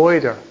to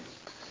avoid her.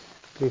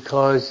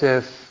 Because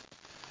if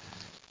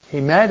he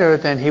met her,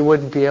 then he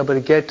wouldn't be able to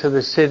get to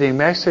the city of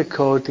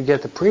Mexico to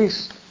get the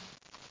priest.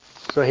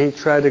 So he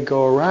tried to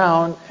go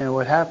around, and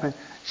what happened?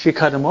 She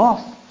cut him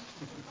off.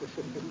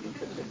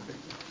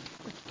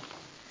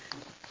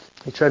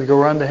 He tried to go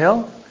around the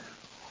hill.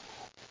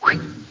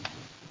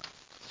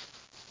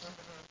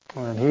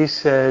 And he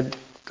said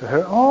to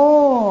her,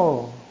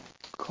 "Oh,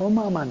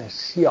 ¿cómo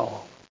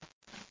amaneció?"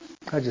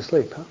 How'd you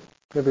sleep, huh?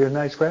 You have a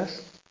nice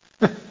rest?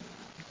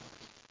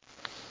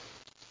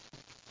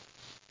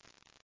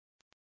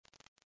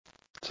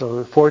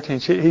 So 14,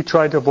 he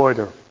tried to avoid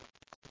her.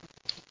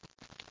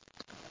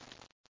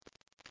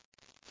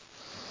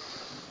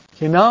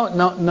 Okay, now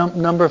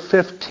number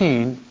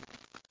 15.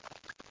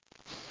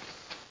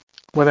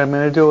 What I'm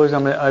going to do is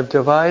I've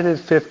divided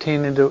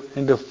 15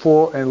 into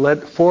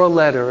four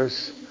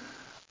letters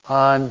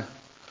on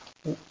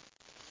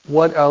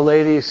what Our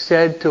Lady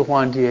said to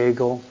Juan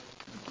Diego.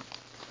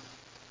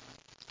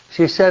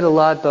 She said a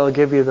lot, but I'll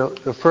give you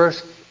the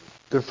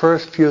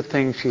first few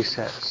things she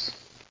says.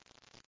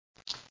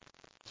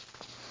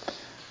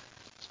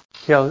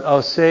 Okay,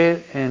 I'll say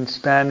it in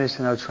Spanish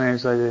and I'll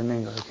translate it in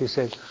English. He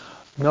said,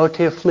 no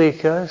te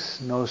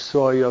aflijas, no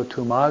soy yo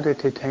tu madre,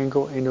 te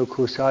tengo en el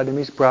cruzar de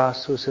mis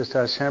brazos,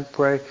 estás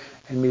siempre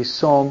en mi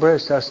sombra,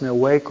 estás en el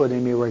hueco de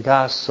mi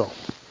regazo.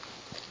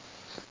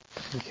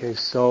 Okay,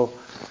 so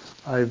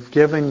I've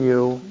given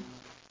you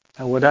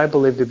what I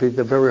believe to be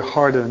the very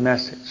heart of the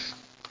message.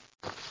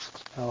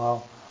 Now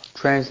I'll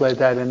translate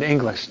that into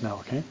English now,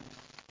 okay?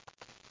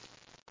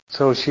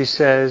 So she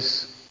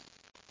says,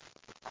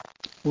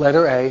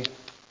 letter A,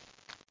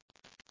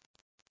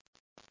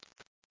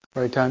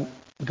 write down,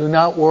 do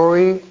not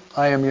worry,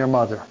 I am your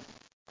mother.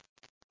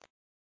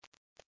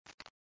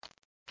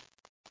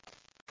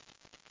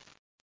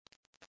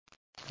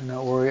 Do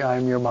not worry, I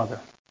am your mother.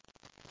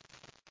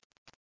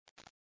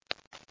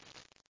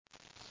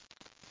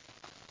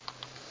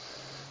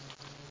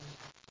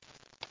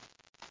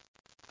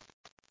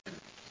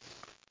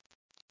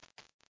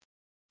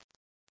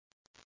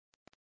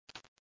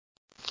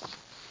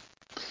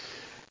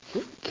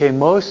 Okay,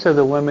 most of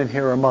the women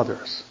here are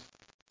mothers.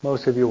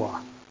 Most of you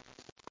are.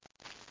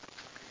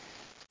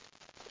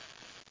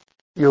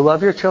 You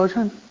love your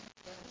children?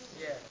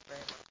 Yes.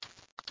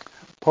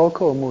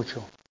 Poco or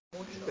mucho?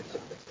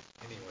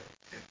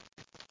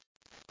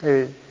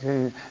 It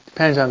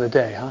depends on the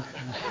day, huh?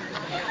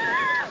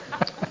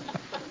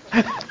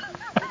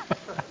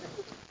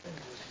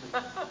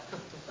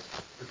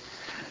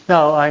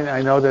 No,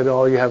 I know that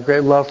all you have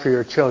great love for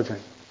your children.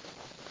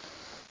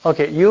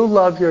 Okay, you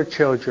love your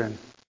children.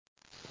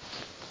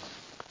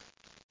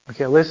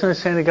 Okay, listen to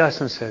St.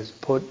 Augustine says,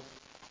 put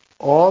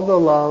all the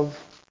love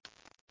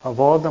of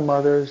all the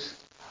mothers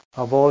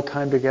of all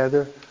time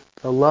together.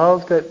 The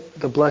love that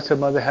the Blessed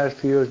Mother has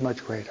for you is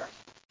much greater.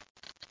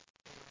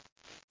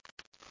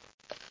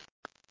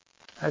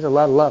 That's a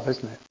lot of love,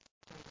 isn't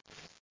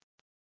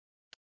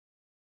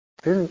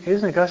it?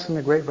 Isn't Augustine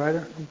a great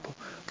writer?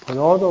 Put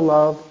all the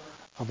love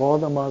of all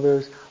the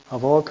mothers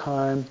of all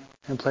time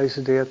and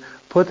places together.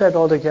 Put that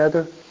all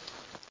together.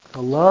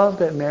 The love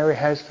that Mary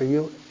has for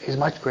you is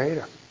much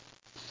greater.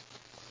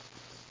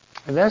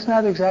 And that's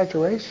not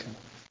exaggeration.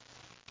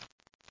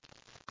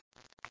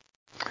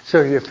 So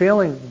if you're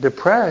feeling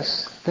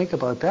depressed, think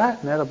about that,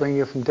 and that'll bring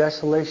you from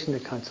desolation to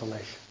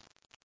consolation.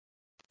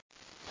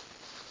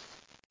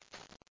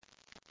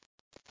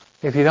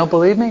 If you don't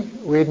believe me,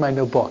 read my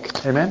new book.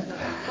 Amen?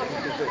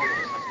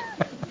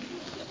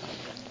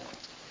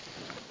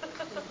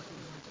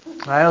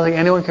 I don't think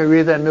anyone can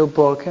read that new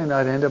book and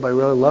not end up by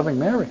really loving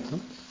Mary.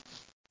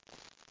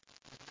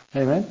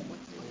 Amen?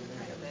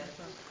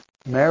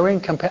 Mary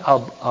and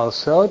I'll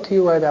sell it to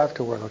you right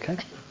afterward, okay?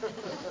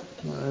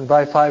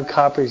 Buy 5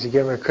 copies to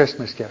give her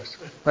Christmas gifts.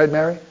 Right,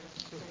 Mary?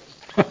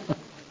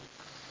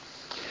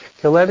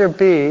 The letter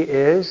B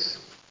is,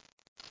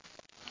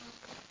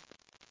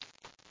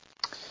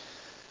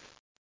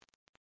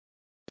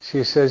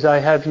 she says, I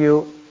have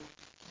you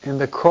in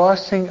the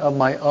crossing of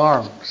my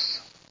arms.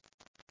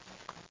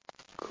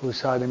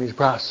 Cruzar de mis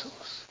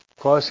brazos.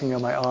 Crossing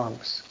of my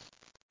arms.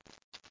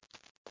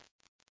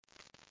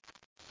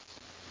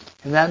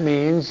 And that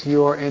means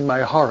you're in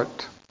my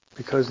heart.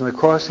 Because in the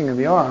crossing of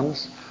the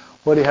arms,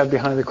 what do you have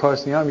behind the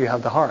crossing of the arm? You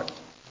have the heart.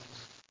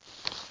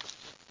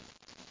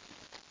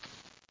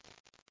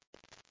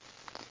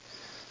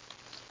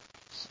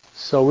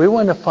 So we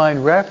want to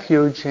find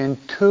refuge in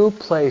 2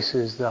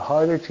 places, the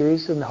heart of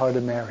Jesus and the heart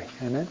of Mary.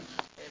 Amen?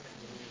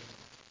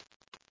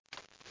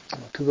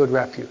 2 good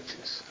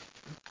refuges.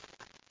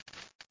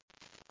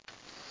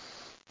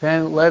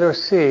 Then letter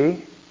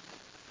C,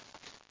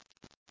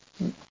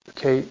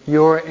 okay,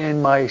 you're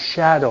in my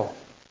shadow.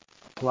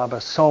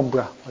 Palabra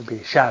sombra would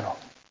be shadow.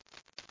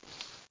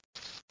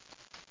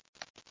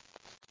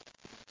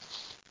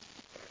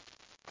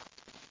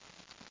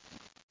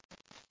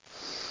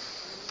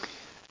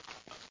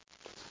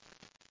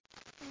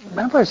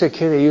 Remember as a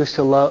kid, I used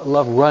to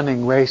love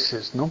running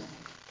races, no?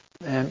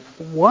 And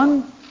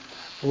one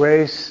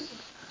race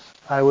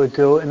I would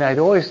do, and I'd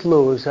always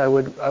lose, I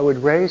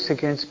would race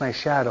against my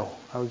shadow.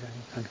 I'd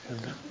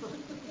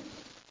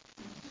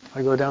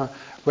go down,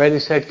 ready,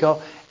 set,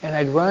 go, and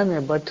I'd run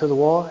and butt to the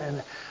wall,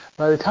 and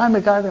by the time I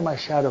got there, my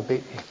shadow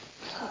beat me.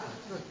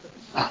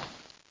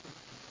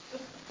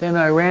 Then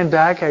I ran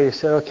back, I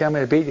said, okay, I'm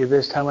going to beat you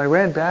this time. I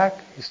ran back,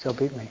 he still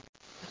beat me.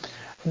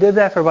 I did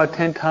that for about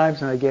 10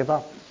 times, and I gave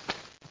up.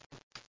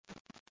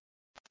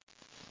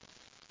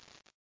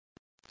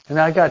 And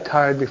I got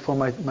tired before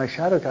my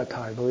shadow got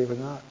tired, believe it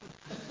or not.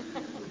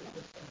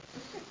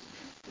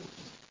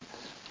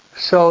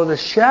 So the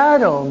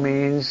shadow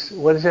means,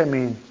 what does that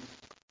mean?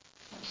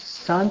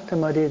 Santa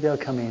Maria del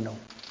Camino.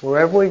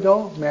 Wherever we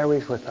go,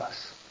 Mary's with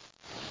us.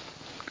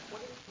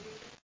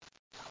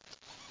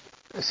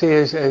 See,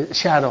 it's a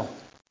shadow.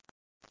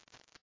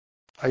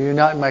 Are you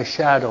not in my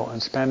shadow? In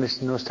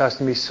Spanish, no estás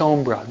en mi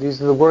sombra.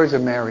 These are the words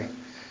of Mary.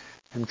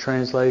 I'm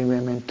translating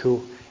them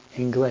into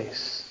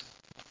English.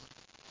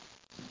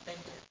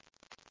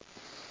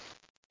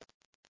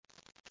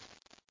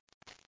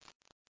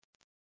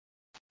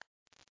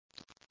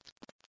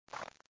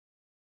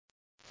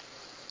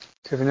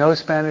 So if you know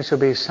Spanish, it'll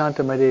be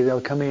Santa Maria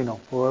del Camino.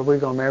 Wherever we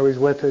go, Mary's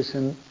with us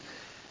in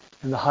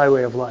the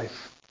highway of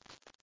life.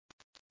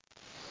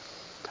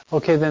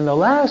 Okay, then the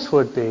last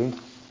would be,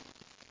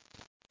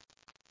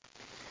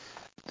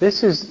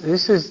 this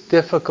is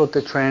difficult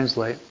to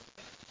translate.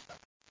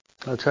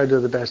 I'll try to do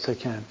the best I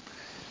can.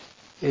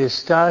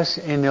 Estás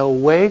en el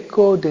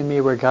hueco de mi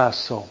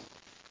regazo.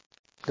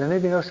 Do any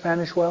of you know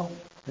Spanish well?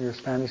 Your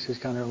Spanish is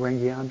kind of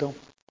rengueando.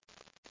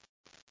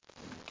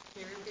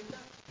 Can you repeat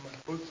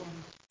that?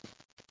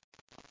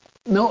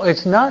 No,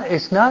 it's not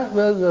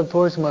really the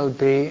bosom would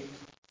be,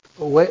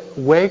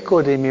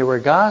 hueco de mi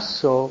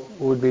regazo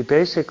would be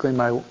basically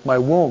my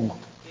womb.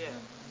 Yeah.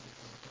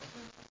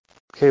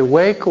 Okay,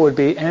 hueco would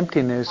be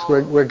emptiness.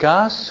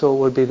 Regazo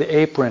would be the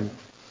apron.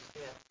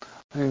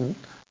 Yeah. And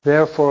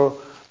therefore,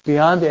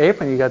 beyond the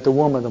apron, you got the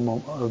womb of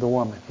the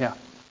woman. Yeah.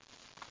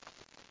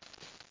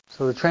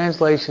 So the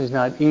translation is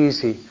not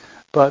easy,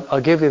 but I'll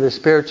give you the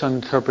spiritual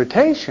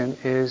interpretation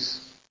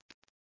is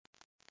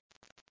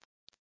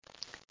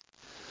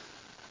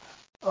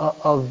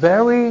a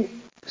very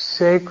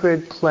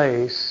sacred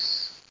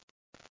place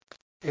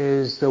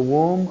is the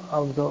womb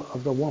of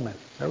the woman.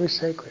 Very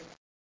sacred.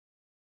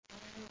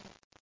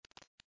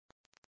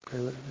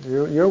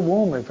 Your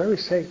womb is very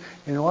sacred.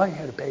 You know, I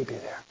had a baby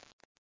there.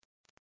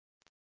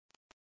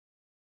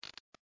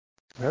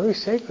 Very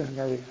sacred.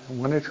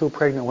 One or two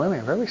pregnant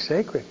women, very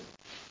sacred.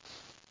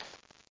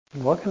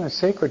 Walking on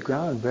sacred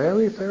ground,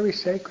 very, very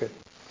sacred.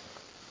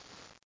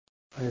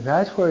 And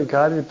that's where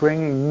God is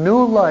bringing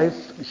new life,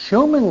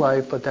 human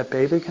life, but that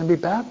baby can be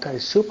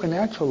baptized,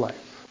 supernatural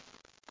life.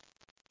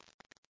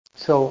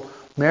 So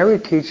Mary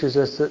teaches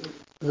us that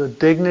the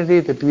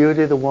dignity, the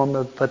beauty of the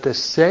woman, but the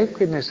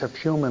sacredness of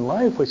human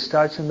life, which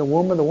starts in the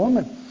womb of the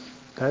woman.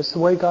 That's the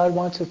way God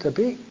wants it to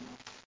be.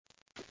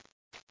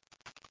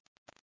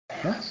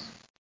 Yes?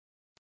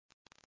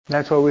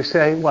 That's why we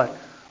say, what?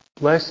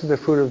 Blessed is the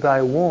fruit of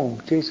thy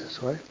womb,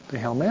 Jesus, right? The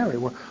Hail Mary.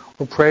 We're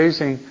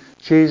praising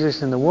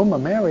Jesus in the womb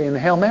of Mary, and the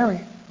Hail Mary,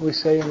 we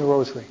say in the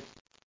Rosary.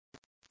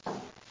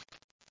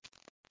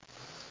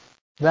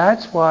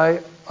 That's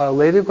why Our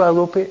Lady of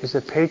Guadalupe is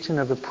the patron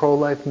of the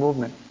pro-life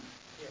movement.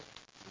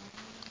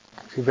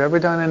 If you've ever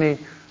done any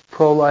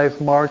pro-life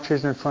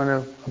marches in front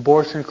of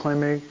abortion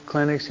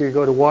clinics, you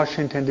go to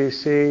Washington,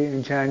 D.C.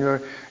 in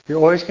January, you're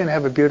always going to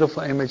have a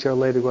beautiful image of Our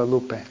Lady of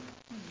Guadalupe.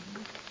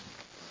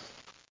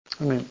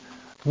 I mean,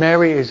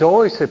 Mary is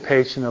always the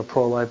patron of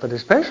pro-life, but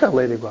especially Our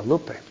Lady of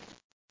Guadalupe.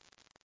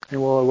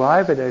 And we'll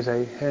arrive at it as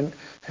I head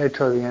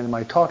toward the end of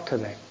my talk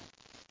today.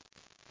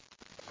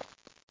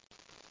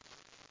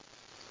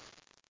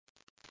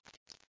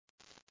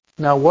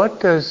 Now, what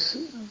does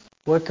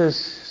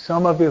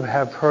some of you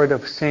have heard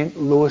of Saint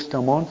Louis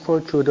de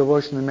Montfort, True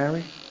Devotion to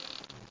Mary?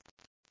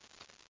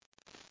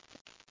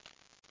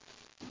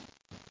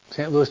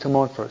 Saint Louis de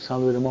Montfort, Saint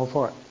Louis de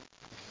Montfort.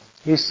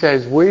 He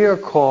says, we are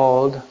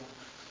called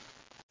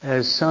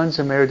as sons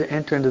of Mary to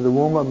enter into the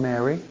womb of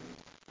Mary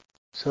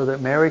so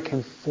that Mary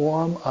can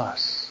form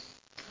us.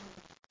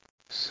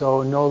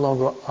 So no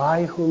longer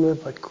I who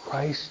live, but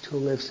Christ who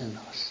lives in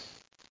us.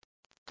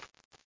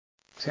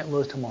 St.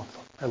 Louis de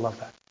Montfort. I love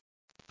that.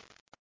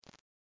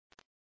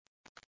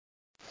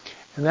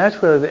 And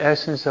that's really the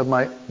essence of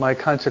my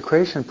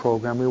consecration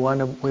program. We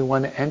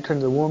want to enter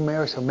into the womb of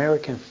Mary so Mary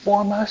can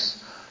form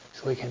us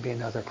so we can be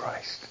another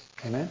Christ.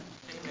 Amen?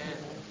 Amen.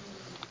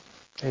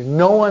 There's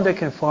no one that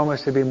can form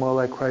us to be more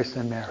like Christ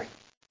than Mary.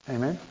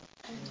 Amen?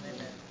 Amen.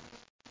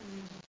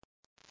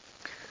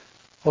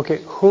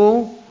 Okay,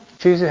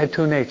 Jesus had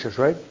two natures,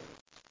 right?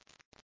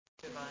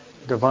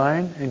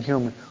 Divine and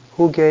human.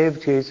 Who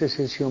gave Jesus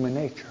his human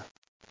nature?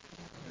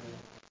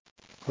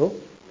 Who?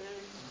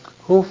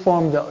 Who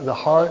formed the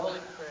heart?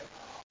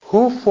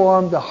 Who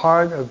formed the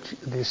heart of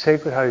the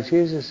Sacred Heart of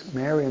Jesus?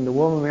 Mary. And the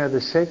woman Mary, the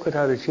Sacred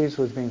Heart of Jesus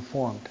was being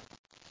formed.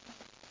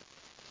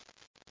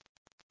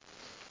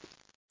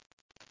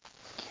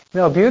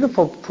 Now, a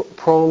beautiful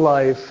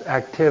pro-life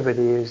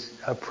activity is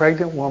a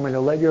pregnant woman to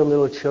let your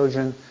little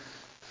children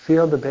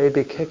feel the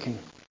baby kicking.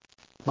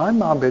 My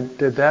mom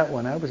did that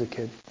when I was a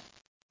kid.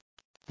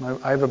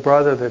 I have a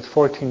brother that's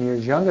 14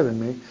 years younger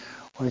than me.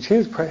 When she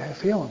was pregnant, I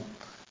feel him.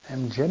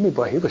 And Jimmy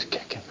boy, he was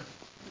kicking.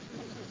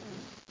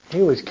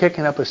 He was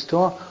kicking up a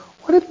storm.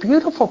 What a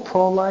beautiful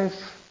pro-life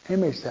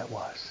image that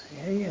was.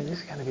 Yeah, this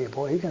is going to be a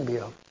boy. He's going to be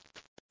a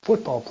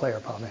football player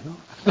probably, no?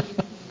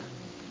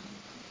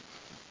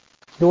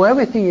 Do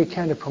everything you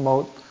can to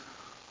promote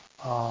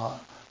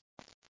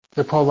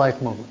the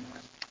pro-life movement.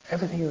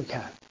 Everything you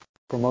can.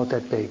 Promote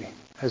that baby.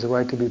 Has a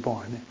right to be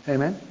born.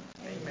 Amen?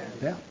 Amen.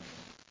 Yeah.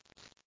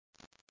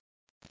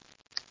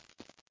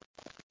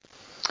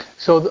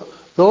 So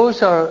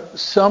those are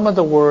some of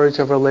the words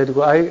of Our Lady.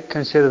 I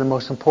consider the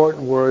most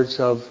important words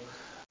of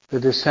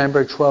the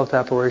December 12th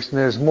apparition.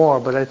 There's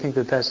more, but I think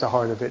that that's the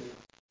heart of it.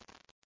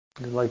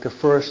 Like the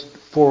first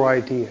four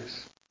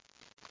ideas.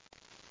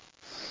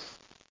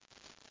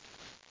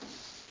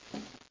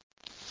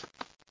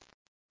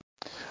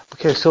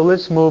 Okay, so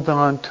let's move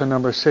on to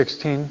number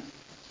 16.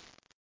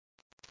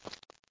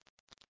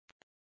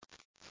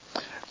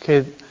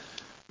 Okay,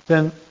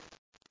 then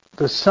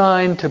the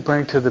sign to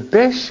bring to the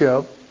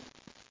bishop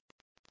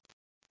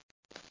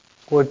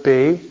would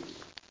be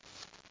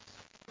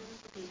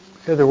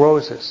the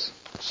roses.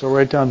 So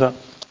write down the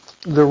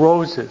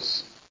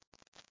roses.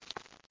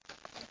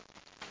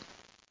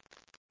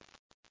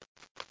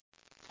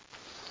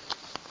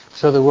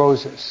 So the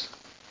roses.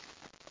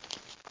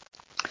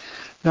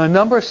 Now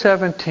number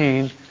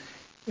 17,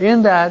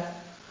 in that,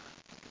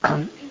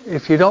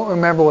 if you don't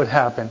remember what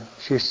happened,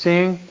 she's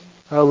seeing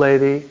Our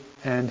Lady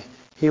and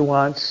he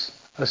wants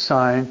a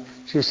sign.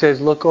 She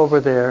says, look over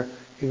there.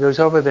 He goes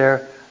over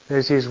there.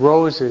 There's these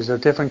roses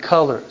of different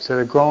colors that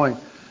are growing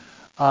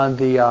on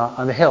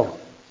the hill.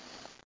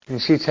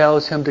 And she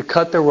tells him to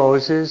cut the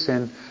roses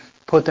and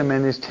put them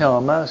in his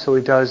tilma. So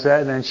he does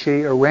that. And then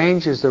she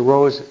arranges the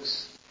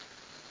roses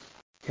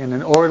in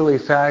an orderly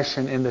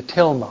fashion in the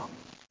tilma.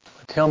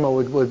 The tilma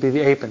would be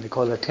the apron. They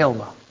call it a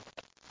tilma.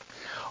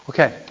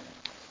 Okay.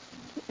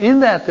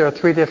 In that there are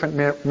three different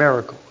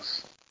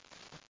miracles.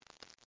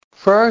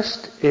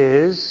 First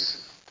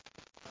is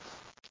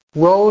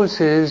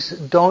roses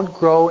don't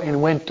grow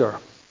in winter.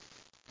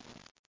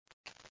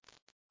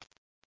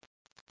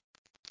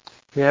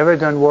 If you ever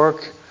done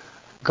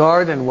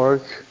garden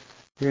work,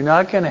 you're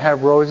not going to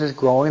have roses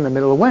growing in the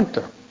middle of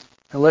winter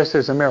unless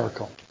there's a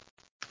miracle.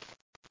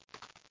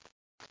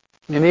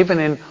 And even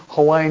in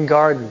Hawaiian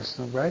gardens,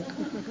 right?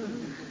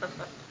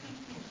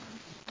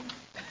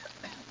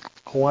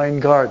 Hawaiian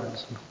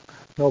gardens.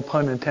 No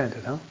pun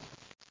intended, huh?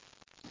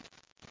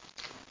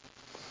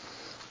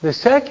 The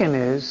second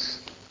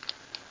is,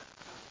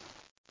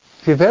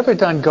 if you've ever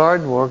done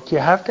garden work, you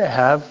have to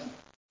have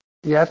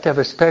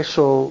a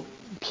special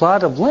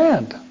plot of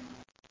land.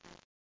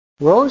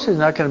 Rose is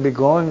not going to be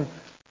growing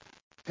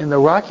in the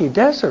rocky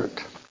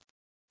desert.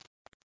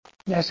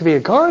 It has to be a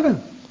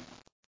garden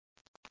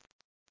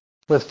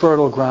with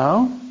fertile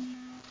ground.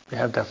 You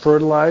have to have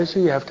fertilizer.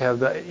 You have to have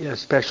the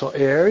special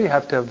air. You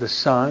have to have the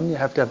sun. You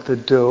have to have the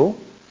dew.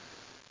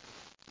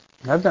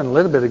 I've done a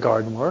little bit of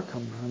garden work.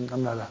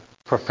 I'm not a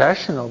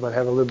professional, but I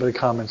have a little bit of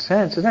common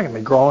sense. It's not going to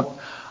be growing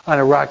on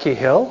a rocky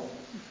hill.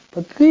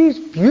 But these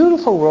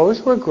beautiful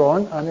roses were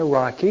growing on a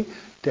rocky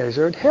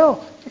desert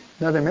hill.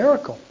 Another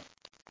miracle.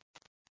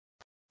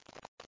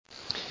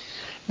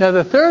 Now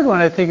the third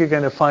one I think you're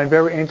going to find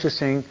very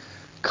interesting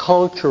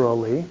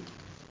culturally.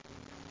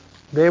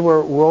 They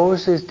were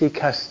roses de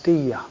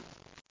Castilla.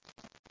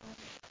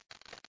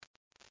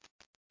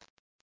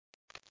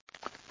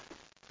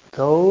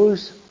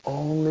 Those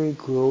only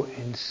grew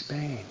in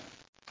Spain.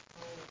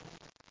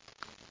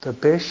 The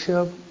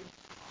bishop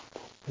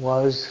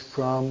was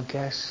from,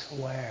 guess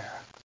where?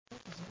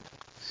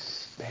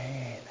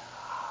 Spain.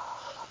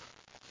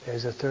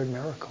 There's a third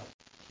miracle.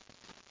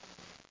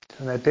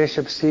 And that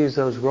bishop sees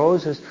those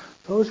roses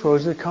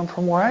come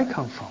from where I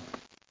come from.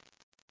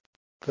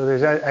 So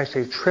there's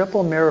actually a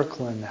triple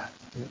miracle in that.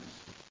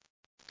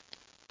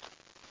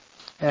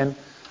 And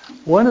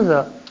one of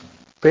the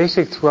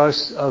basic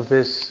thrusts of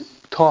this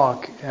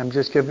talk, I'm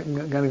just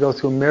going to go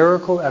through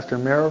miracle after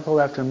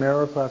miracle after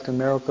miracle after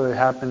miracle that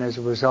happened as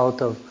a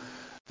result of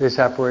this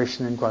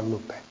apparition in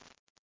Guadalupe.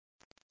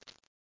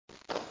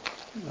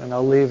 And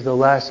I'll leave the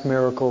last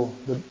miracle,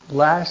 the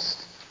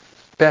last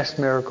best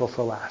miracle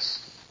for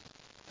last.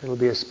 It'll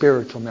be a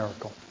spiritual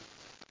miracle.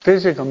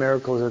 Physical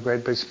miracles are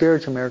great, but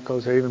spiritual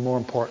miracles are even more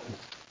important.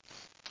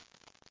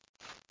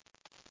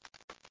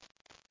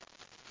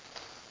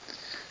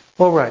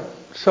 All right,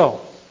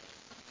 so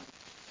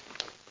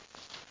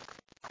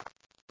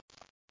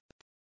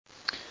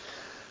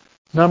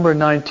number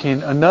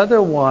 19,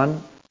 another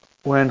one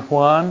when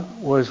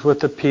Juan was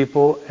with the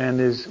people and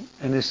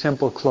in his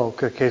simple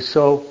cloak. Okay,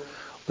 so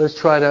let's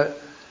try to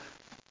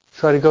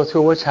go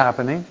through what's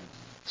happening.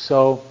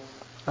 So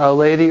Our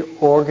Lady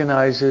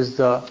organizes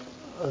the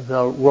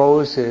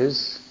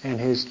roses in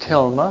his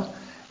tilma,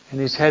 and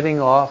he's heading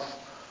off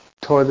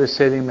toward the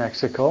city of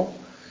Mexico.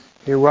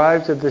 He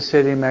arrives at the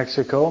city of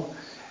Mexico,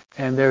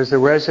 and there's the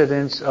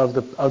residence of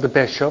the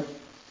bishop.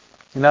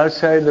 And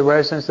outside the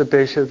residence of the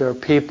bishop, there are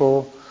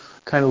people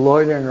kind of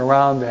loitering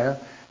around there.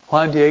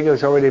 Juan Diego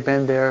has already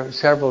been there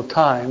several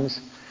times,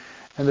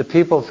 and the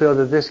people feel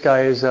that this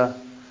guy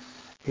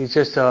he's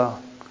just a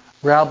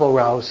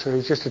rabble-rouser,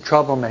 he's just a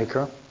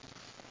troublemaker.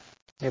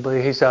 They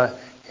believe he's a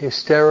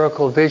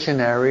hysterical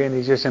visionary, and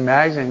he's just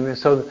imagining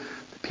this. So the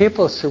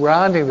people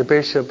surrounding the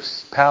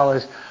bishop's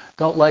palace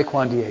don't like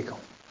Juan Diego.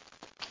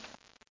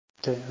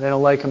 They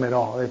don't like him at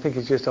all. They think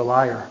he's just a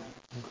liar.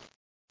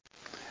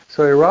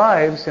 So he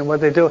arrives, and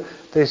what they do,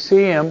 they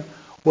see him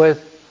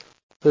with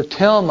the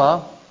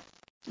tilma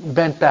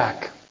bent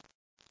back,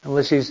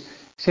 unless he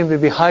seems to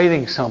be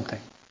hiding something.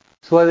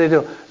 So what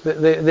do?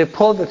 They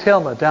pull the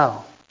tilma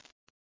down.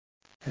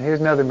 And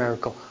here's another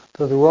miracle.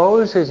 So the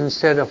roses,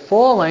 instead of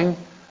falling,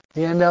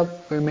 they end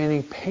up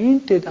remaining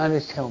painted on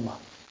his tilma.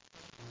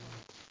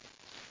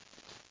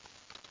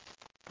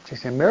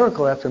 Just a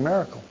miracle after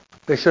miracle.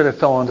 They should have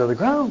fell onto the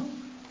ground.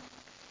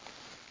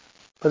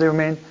 But they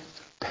remain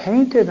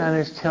painted on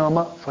his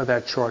tilma for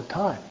that short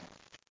time.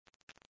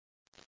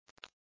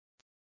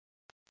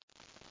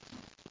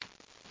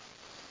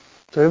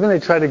 So even they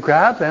tried to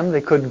grab them,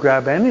 they couldn't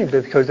grab any of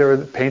it because they were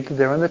painted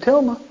there in the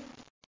tilma.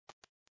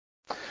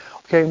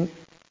 Okay,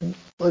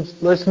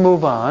 let's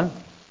move on.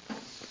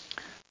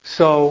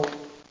 So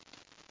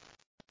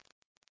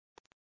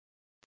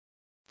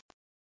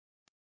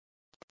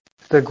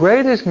the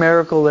greatest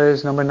miracle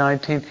is number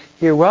 19.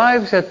 He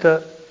arrives at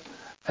the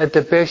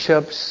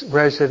bishop's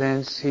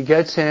residence. He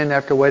gets in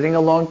after waiting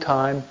a long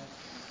time,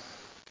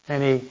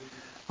 and he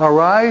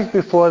arrives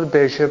before the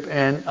bishop,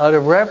 and out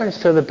of reverence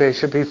to the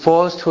bishop, he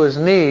falls to his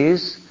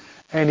knees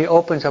and he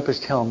opens up his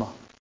tilma.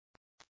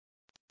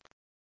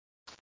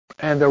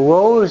 And the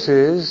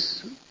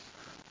roses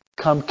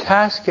come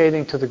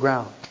cascading to the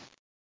ground.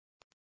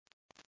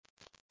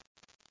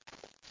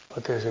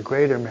 But there's a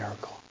greater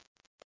miracle,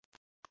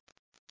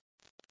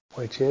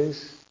 which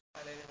is,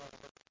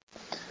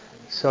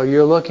 so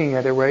you're looking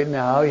at it right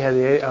now. You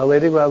had Our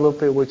Lady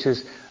Guadalupe, which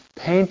is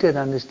painted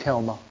on his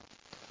tilma.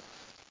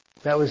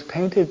 That was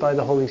painted by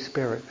the Holy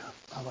Spirit.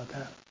 How about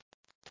that?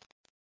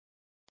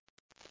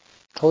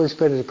 Holy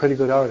Spirit is a pretty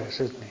good artist,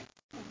 isn't he?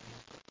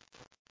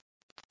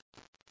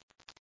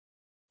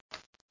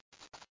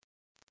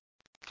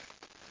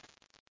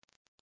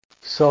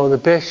 So the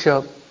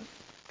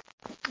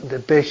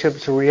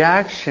bishop's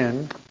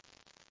reaction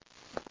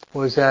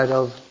was that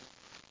of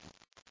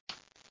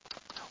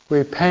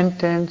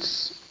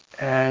repentance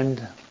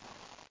and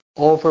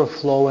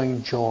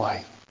overflowing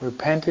joy.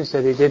 Repentance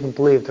that he didn't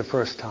believe the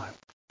first time.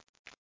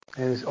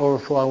 And his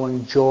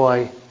overflowing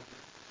joy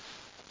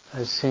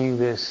at seeing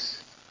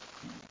this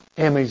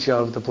image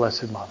of the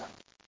Blessed Mother.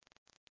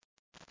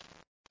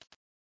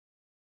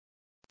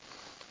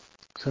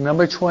 So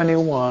number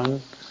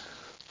 21,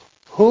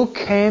 who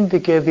came to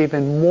give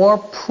even more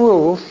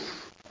proof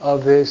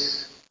of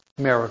this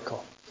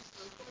miracle?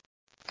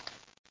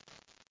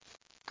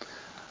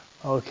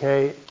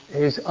 Okay,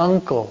 his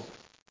uncle.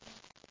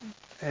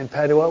 And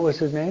Patty, what was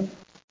his name?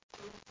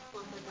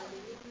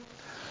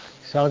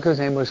 His uncle's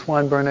name was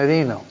Juan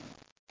Bernardino.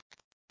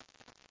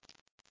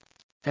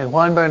 And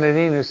Juan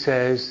Bernardino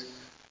says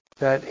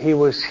that he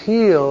was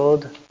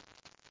healed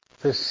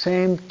the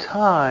same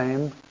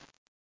time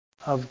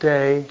of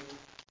day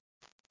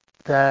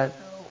that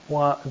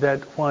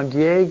Juan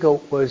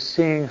Diego was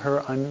seeing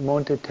her on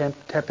Monte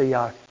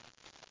Tepeyac.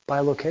 By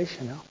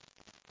location, huh?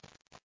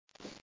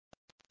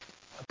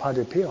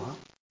 Padre Pio, huh?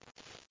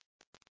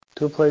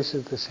 Two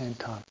places at the same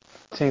time.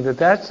 Saying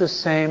that's the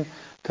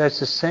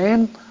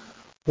same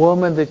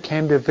woman that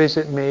came to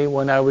visit me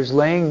when I was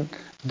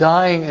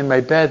dying in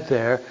my bed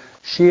there.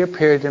 She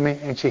appeared to me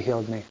and she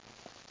healed me.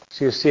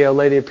 So you see Our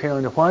Lady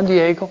appearing to Juan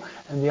Diego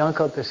and the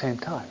uncle at the same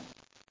time.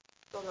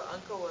 So the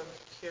uncle was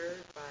cured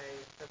by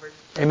the Virgin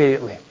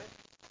immediately.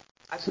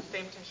 At the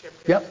same time she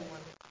appeared Yep. to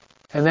one.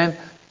 And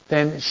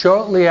then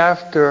shortly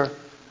after,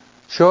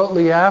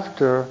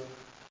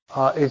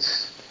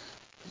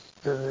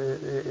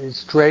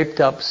 it's draped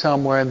up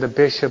somewhere in the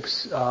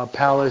bishop's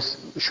palace.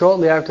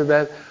 Shortly after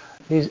that,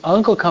 his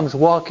uncle comes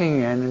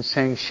walking in and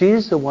saying,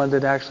 "She's the one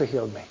that actually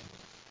healed me."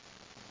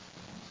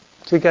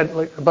 So you got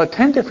about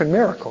 10 different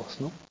miracles,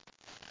 no?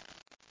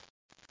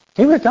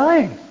 He was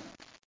dying.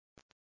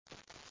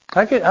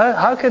 How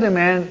could a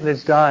man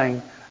that's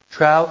dying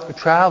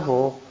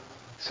travel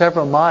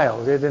several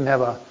miles? They didn't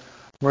have a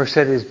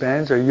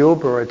Mercedes-Benz or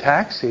Uber or a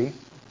taxi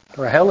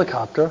or a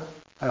helicopter.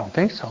 I don't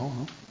think so.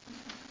 No?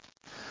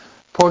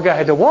 Poor guy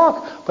had to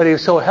walk, but he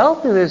was so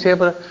healthy that he was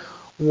able to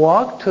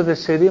walk to the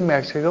city of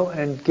Mexico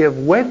and give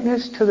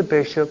witness to the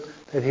bishop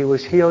that he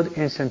was healed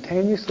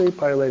instantaneously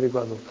by Lady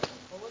Guadalupe.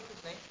 What was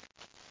his name?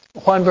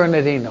 Juan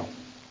Bernardino.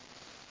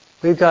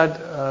 We've got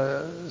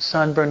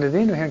San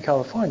Bernardino here in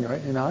California,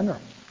 right, in honor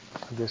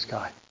of this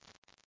guy.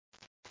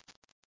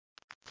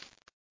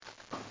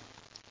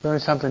 Learn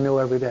something new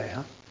every day,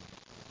 huh?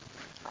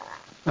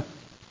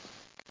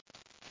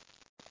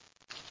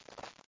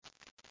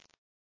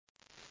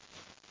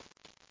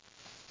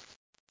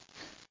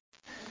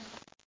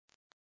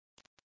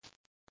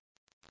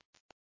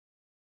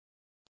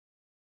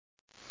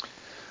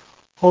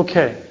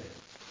 Okay,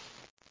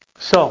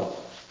 so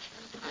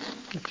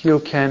if you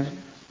can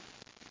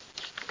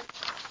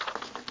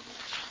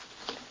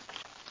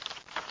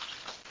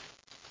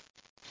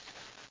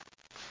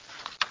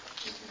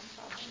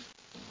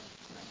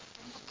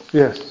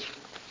yes.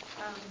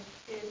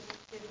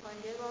 Did Juan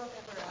Diego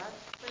ever ask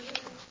for the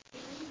healing,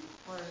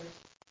 or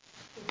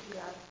did he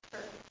ask for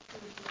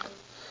healing?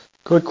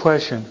 Good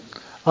question.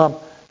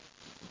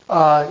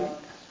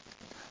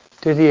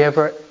 Did he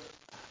ever?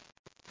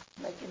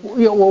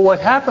 Well,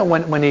 what happened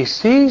when he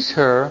sees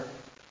her?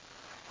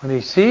 When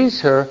he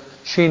sees her,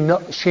 she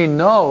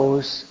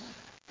knows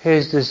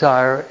his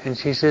desire, and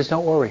she says,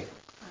 "Don't worry."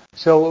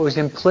 So it was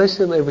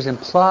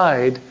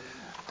implied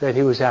that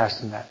he was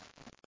asking that.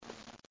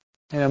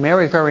 You know,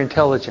 Mary's very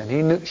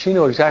intelligent. She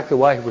knew exactly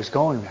why he was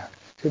going there.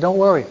 She said, "Don't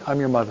worry, I'm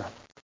your mother."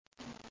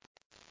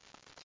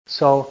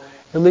 So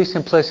at least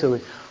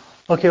implicitly.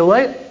 Okay,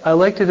 what I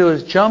like to do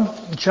is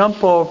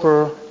jump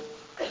over,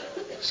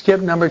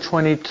 skip number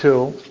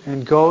 22,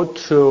 and go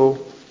to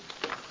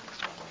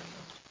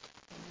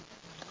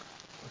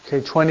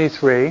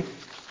 23.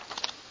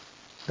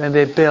 Then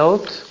they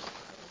built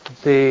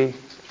the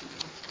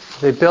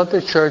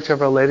church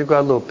of Our Lady of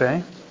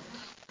Guadalupe.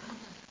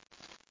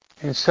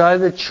 Inside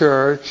the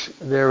church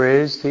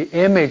there is the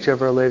image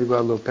of Our Lady of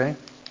Guadalupe.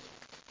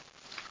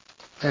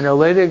 And Our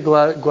Lady of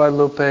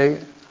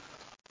Guadalupe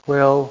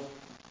will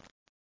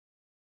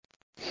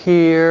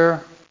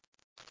hear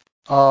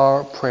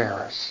our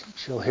prayers.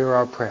 She'll hear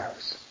our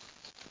prayers.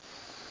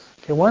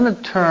 I want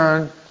to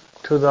turn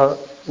to the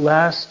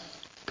last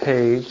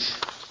page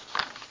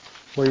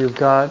where you've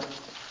got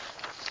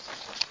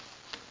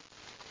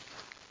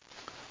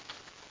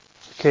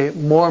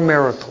more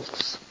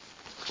miracles.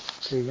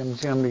 So I'm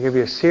going to give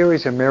you a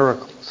series of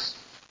miracles.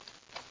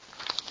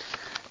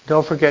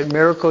 Don't forget,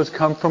 miracles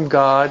come from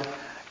God,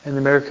 and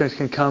the miracles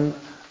can come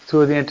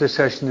through the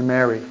intercession of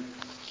Mary.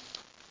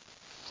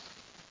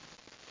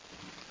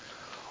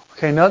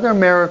 Okay, another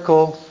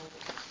miracle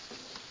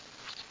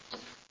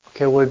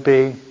would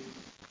be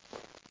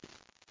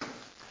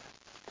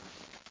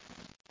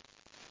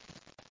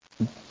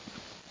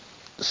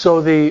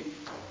so the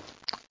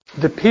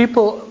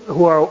people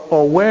who are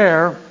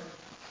aware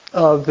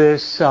of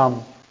this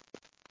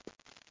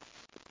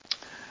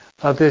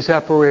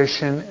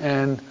apparition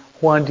and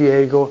Juan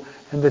Diego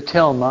and the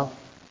tilma,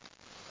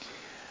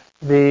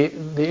 the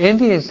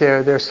Indians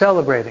there, they're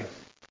celebrating.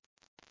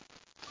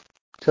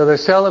 So they're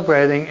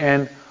celebrating,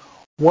 and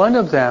one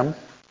of them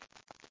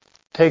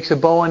takes a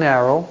bow and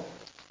arrow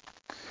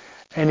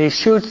and he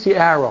shoots the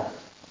arrow.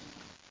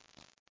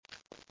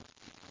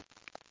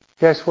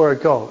 Guess where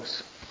it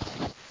goes?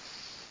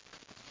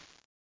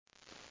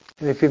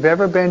 And if you've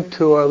ever been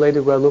to Our Lady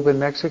of Guadalupe in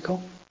Mexico,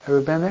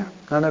 ever been there?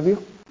 None of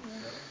you?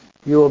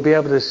 You will be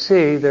able to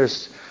see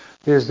there's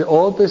the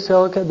old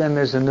basilica, then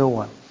there's a new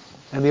one.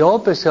 And the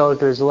old basilica,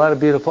 there's a lot of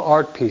beautiful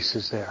art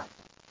pieces there,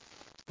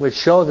 which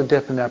show the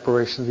different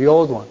apparitions. The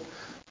old one.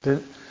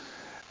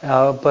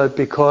 But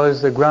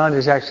because the ground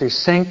is actually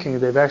sinking,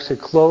 they've actually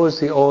closed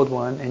the old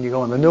one and you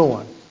go in the new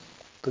one.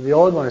 But the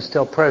old one is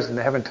still present.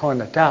 They haven't torn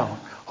it down.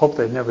 Hope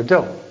they never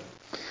do.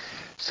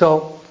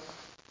 So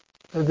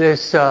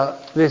this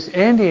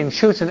Indian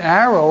shoots an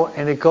arrow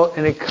and it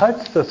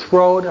cuts the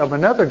throat of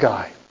another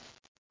guy.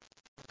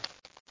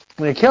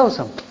 And it kills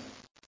him.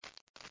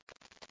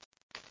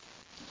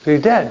 So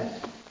he's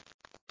dead.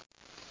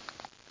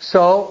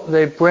 So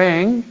they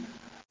bring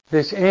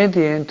this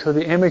Indian to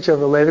the image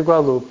of the Lady of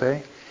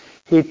Guadalupe.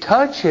 He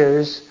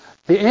touches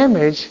the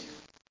image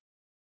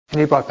and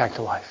he's brought back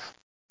to life.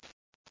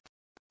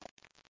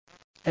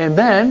 And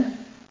then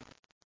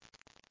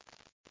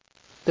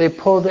they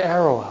pull the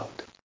arrow out.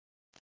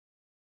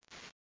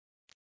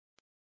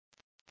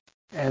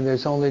 And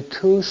there's only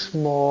two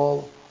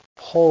small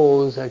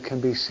holes that can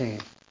be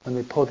seen when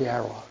they pull the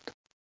arrow out.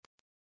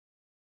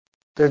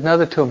 There's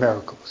another two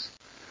miracles.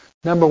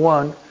 Number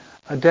one,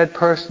 a dead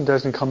person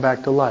doesn't come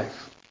back to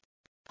life.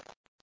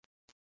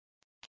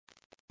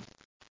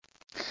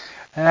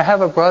 And I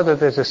have a brother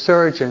that's a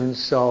surgeon,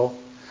 so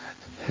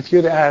if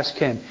you'd ask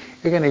him,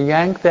 you're going to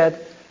yank that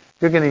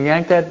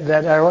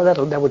arrow,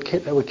 that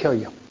would kill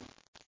you.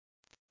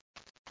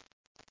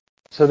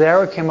 So the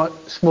arrow came out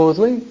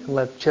smoothly and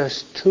left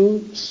just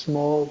two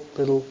small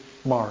little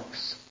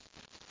marks.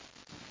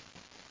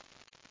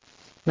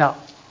 Now,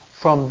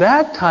 from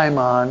that time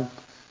on,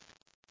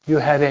 you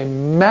had a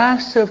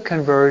massive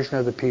conversion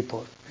of the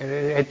people.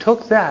 It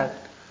took that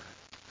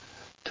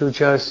to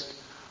just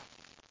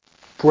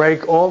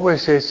break all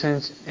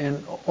resistance,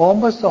 and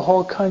almost the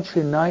whole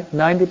country,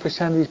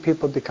 90% of these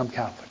people become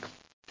Catholic.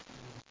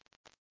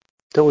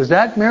 So it was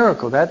that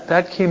miracle,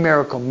 that key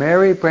miracle,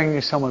 Mary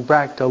bringing someone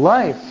back to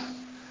life,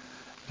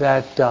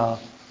 that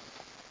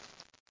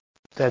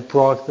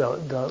brought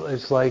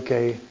it's like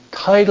a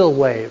tidal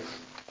wave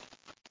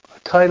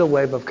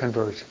of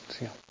conversions.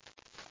 Yeah.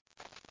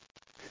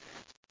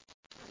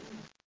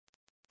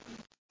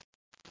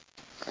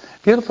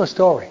 Beautiful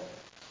story.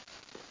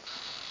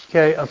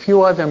 Okay, a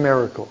few other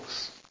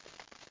miracles.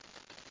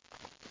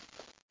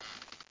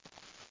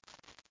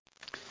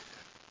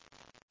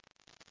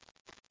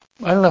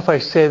 I don't know if I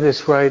say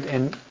this right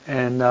in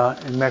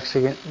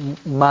Mexican.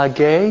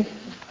 Maguey,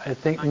 I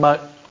think.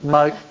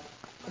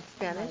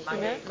 Spanish, you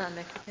meant, not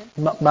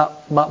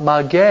Mexican?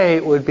 Maguey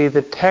would be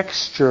the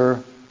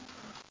texture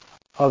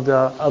of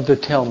the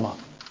tilma.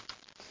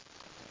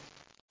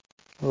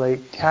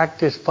 Like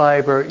cactus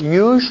fiber,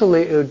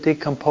 usually it would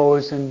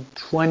decompose in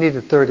 20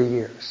 to 30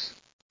 years.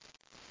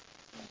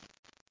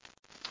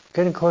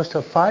 Getting close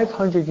to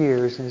 500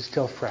 years and it's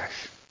still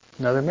fresh.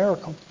 Another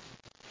miracle.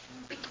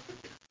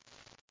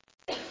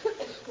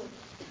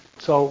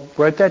 So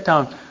write that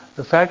down.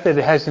 The fact that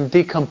it hasn't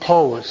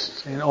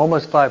decomposed in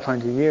almost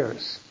 500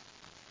 years.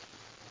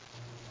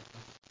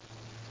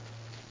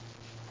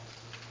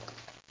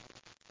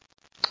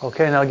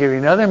 Okay, and I'll give you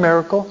another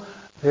miracle.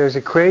 There's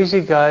a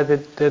crazy guy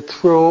that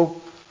threw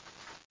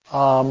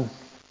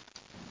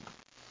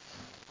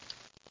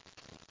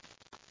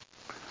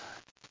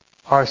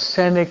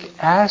arsenic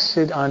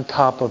acid on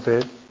top of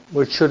it,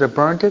 which should have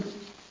burnt it,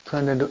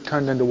 turned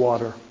into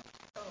water.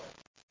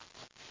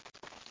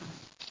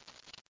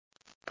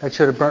 That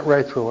should have burnt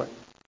right through it.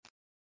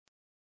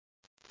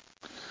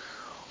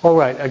 All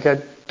right, I got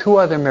two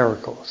other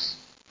miracles.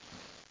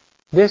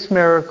 This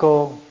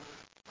miracle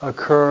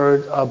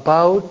occurred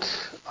about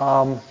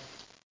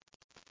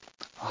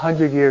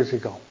 100 years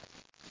ago.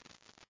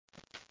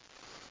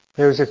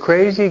 There was a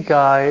crazy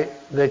guy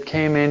that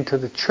came into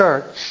the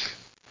church,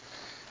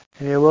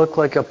 and he looked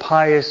like a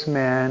pious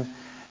man,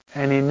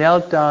 and he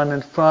knelt down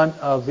in front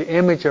of the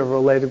image of Our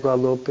Lady of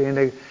Guadalupe,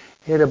 and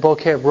he had a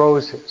bouquet of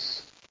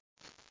roses.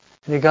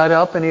 And he got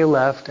up and he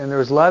left, and there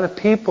was a lot of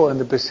people in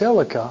the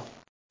basilica.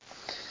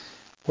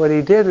 What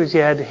he did was he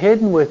had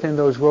hidden within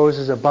those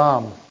roses a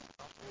bomb.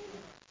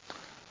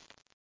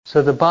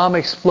 So the bomb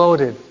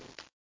exploded.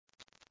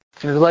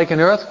 And it was like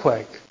an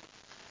earthquake.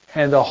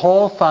 And the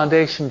whole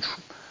foundation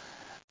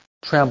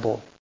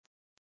trembled.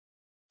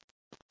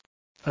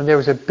 And there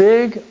was a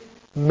big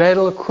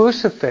metal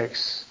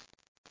crucifix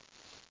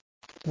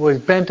was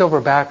bent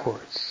over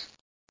backwards.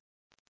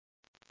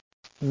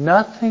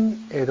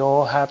 Nothing at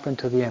all happened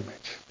to the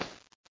image.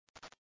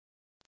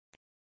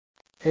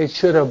 It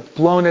should have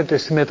blown it to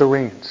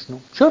smithereens.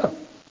 No, should have.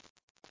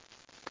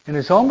 And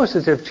it's almost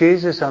as if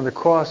Jesus on the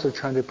cross was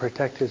trying to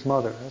protect his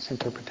mother. That's the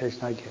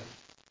interpretation I give.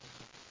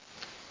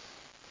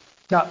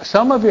 Now,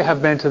 some of you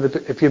have been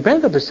if you've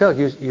been to the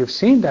basilica, you've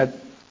seen that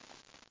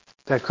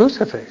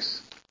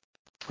crucifix.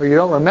 Or you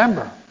don't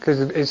remember.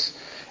 Because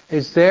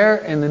it's there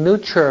in the new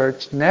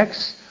church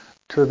next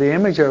to the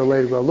image of Our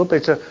Lady of Guadalupe.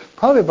 It's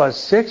probably about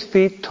 6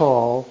 feet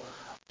tall,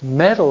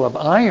 metal of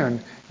iron.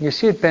 And you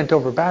see it bent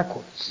over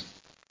backwards.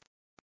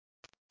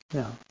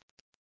 Now,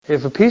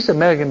 if a piece of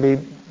metal can be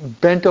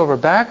bent over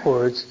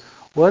backwards,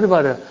 what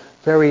about a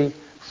very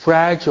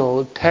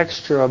fragile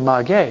texture of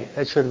maguey?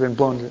 That should have been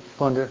blown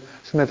to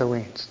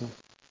smithereens.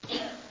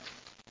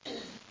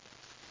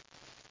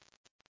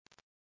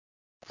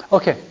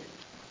 Okay.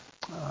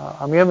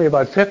 I'm giving you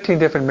about 15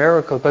 different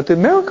miracles, but the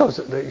miracles,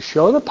 they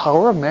show the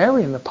power of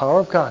Mary and the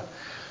power of God.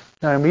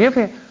 Now, I'm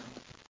giving you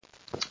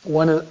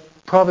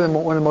probably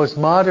one of the most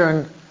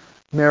modern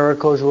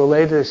miracles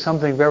related to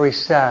something very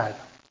sad.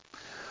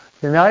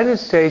 In the United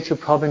States, you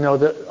probably know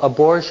that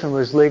abortion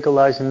was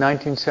legalized in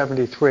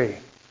 1973,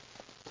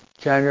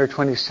 January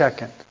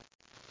 22nd.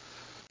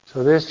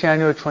 So this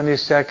January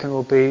 22nd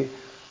will be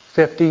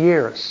 50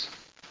 years.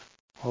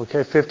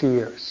 Okay, 50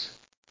 years.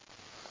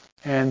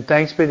 And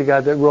thanks be to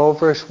God that Roe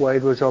vs.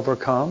 Wade was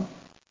overcome.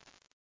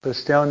 But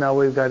still now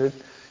we've got it.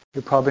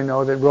 You probably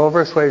know that Roe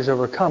vs. Wade is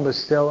overcome, but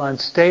still on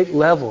state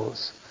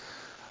levels,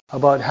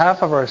 about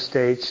half of our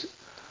states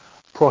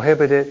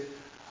prohibit it,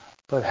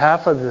 but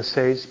half of the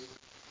states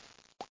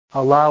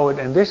allow it.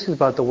 And this is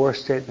about the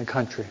worst state in the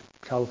country.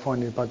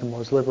 California is about the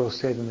most liberal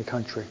state in the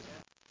country.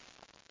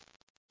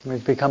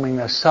 It's becoming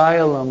an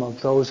asylum of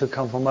those who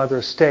come from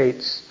other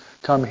states,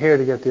 come here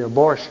to get their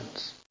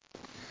abortions.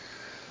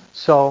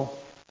 So,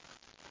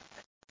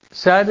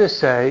 sad to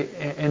say,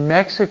 in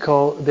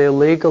Mexico, they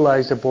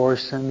legalized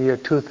abortion in the year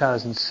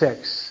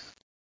 2006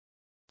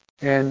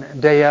 in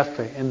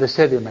DF, in the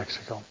city of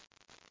Mexico.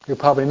 You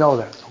probably know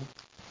that.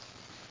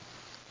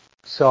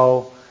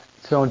 So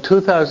in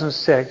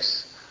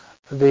 2006,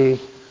 the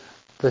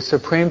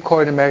Supreme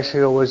Court of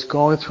Mexico was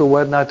going through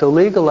whether or not to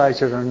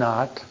legalize it or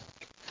not.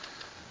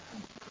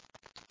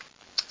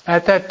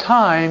 At that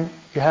time,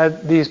 you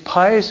had these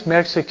pious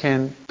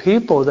Mexican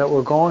people that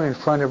were going in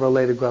front of Our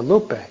Lady of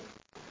Guadalupe,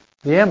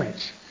 the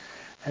image.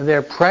 And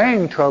they're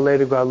praying to Our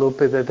Lady of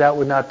Guadalupe that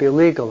would not be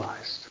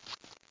legalized.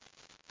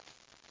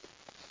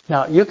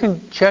 Now, you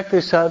can check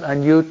this out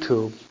on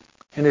YouTube,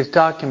 and it's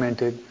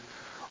documented.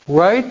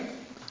 Right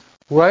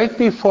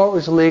before it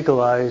was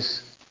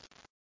legalized,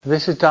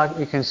 this is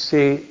you can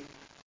see,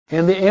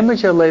 in the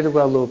image of Our Lady of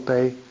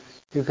Guadalupe,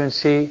 you can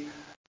see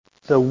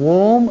the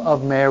womb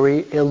of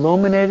Mary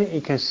illuminated. You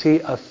can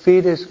see a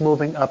fetus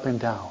moving up and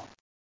down.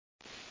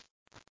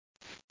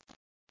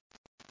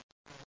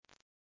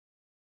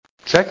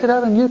 Check it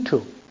out on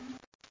YouTube.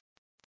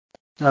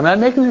 I'm not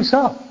making this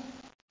up.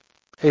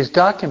 It's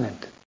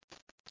documented.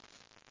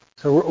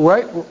 So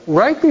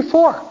right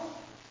before,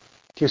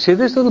 you see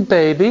this little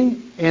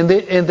baby in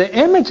the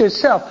image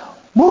itself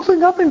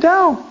moving up and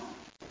down.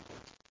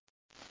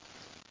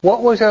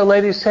 What was Our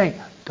Lady saying?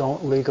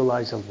 Don't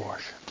legalize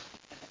abortion.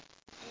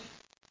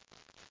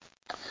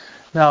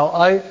 Now,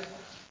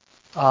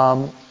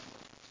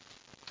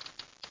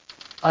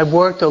 I've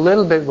worked a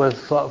little bit with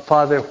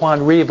Father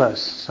Juan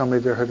Rivas. Some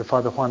of you heard of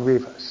Father Juan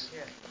Rivas,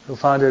 who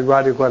founded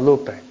Radio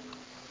Guadalupe.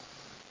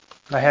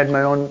 I had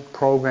my own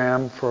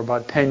program for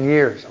about 10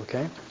 years,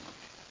 okay?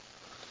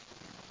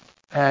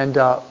 And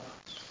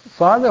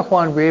Father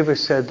Juan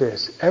Rivas said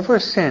this: ever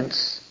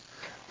since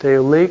they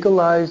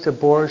legalized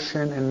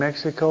abortion in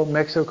Mexico,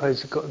 Mexico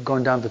has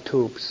gone down the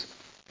tubes.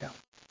 Yeah.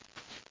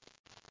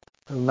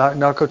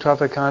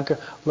 Narcotraficante,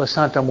 La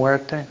Santa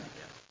Muerte.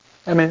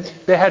 I mean,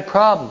 they had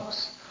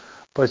problems.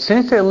 But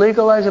since they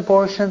legalized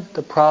abortion,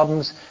 the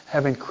problems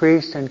have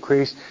increased. And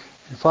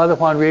Father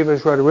Juan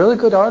Rivas wrote a really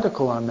good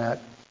article on that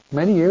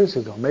many years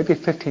ago, maybe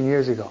 15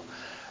 years ago.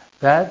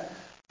 That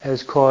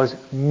has caused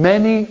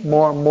many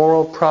more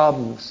moral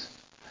problems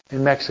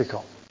in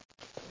Mexico.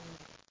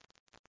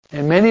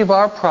 And many of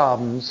our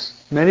problems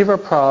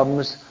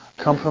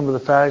come from the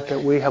fact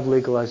that we have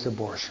legalized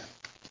abortion.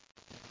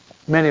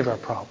 Many of our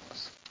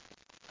problems.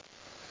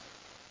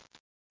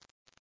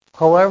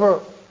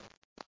 However,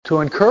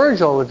 to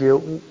encourage all of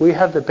you, we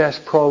have the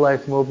best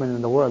pro-life movement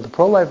in the world. The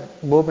pro-life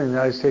movement in the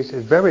United States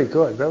is very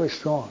good, very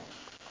strong.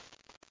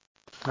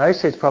 The United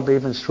States is probably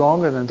even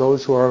stronger than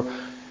those who are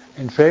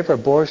in favor of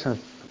abortion.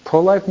 The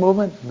pro-life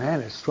movement,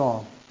 man, it's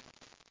strong.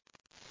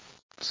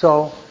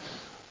 So,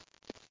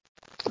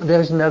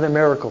 there's another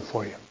miracle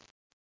for you.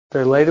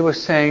 The lady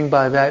was saying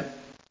by that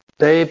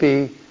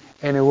baby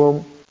in a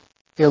womb,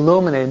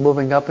 illuminate,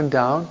 moving up and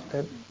down,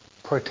 that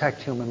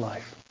protect human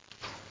life.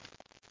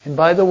 And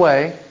by the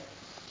way,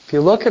 if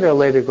you look at Our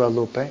Lady of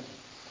Guadalupe,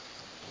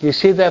 you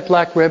see that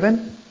black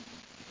ribbon?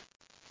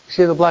 You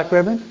see the black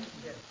ribbon?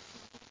 Yes.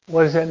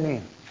 What does that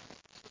mean?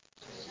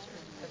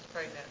 That's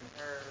pregnant.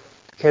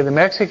 Okay, the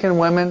Mexican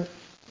women,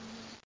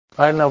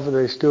 I don't know if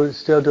they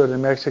still do it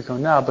in Mexico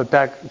now, but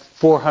back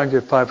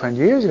 400, 500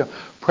 years ago,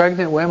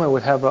 pregnant women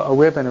would have a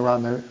ribbon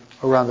around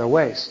their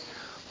waist.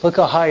 Look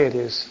how high it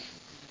is.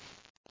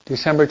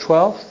 December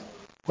 12th?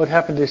 What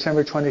happened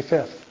December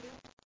 25th?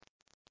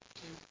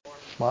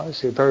 Well, you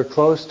see, very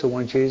close to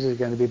when Jesus is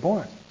going to be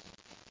born.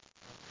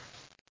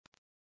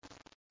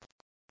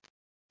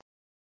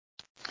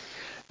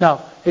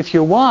 Now, if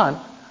you want,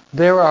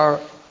 there are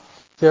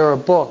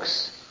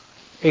books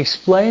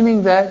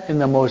explaining that in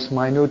the most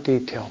minute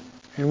detail.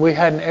 And we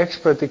had an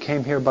expert that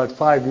came here about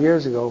 5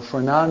 years ago,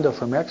 Fernando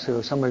from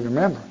Mexico, some of you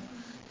remember.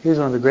 He was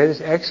one of the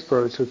greatest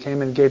experts who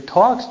came and gave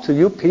talks to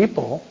you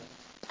people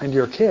and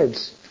your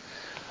kids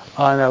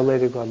on Our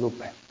Lady of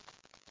Guadalupe.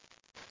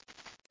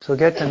 So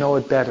get to know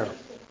it better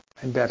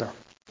and better.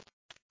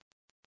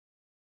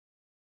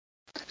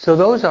 So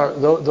those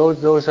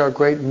are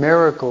great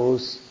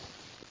miracles.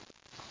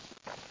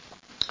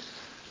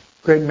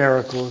 Great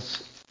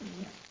miracles.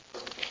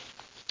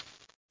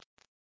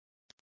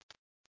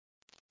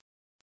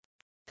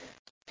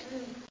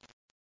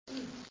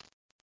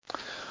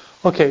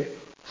 Okay,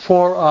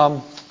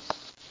 for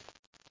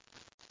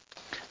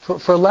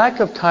lack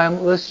of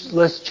time,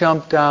 let's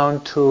jump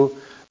down to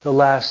the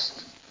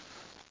last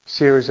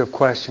series of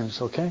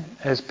questions, okay?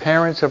 As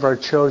parents of our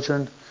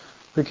children,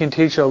 we can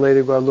teach Our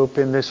Lady of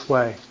Guadalupe in this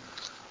way.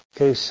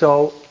 Okay,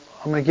 so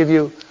I'm going to give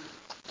you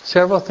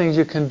several things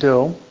you can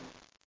do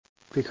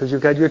because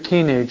you've got your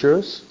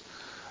teenagers.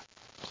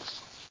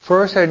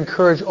 First, I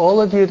encourage all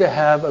of you to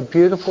have a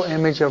beautiful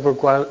image of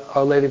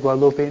Our Lady of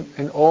Guadalupe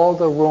in all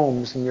the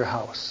rooms in your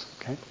house,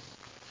 okay?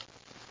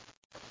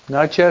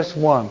 Not just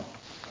one.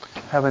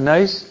 Have a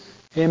nice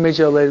image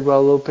of Our Lady of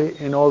Guadalupe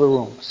in all the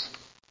rooms.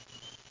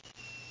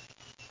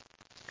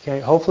 Okay,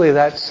 hopefully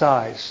that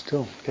size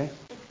too, okay?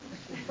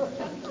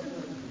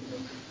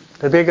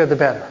 The bigger the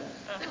better.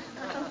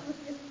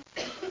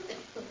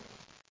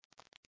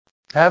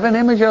 Have an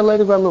image of Our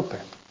Lady of Guadalupe.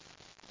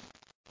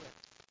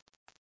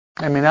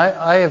 I mean,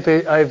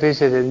 I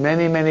visited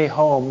many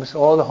homes,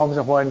 all the homes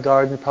in Hawaiian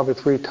Garden probably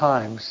 3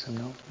 times,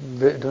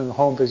 doing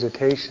home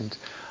visitations.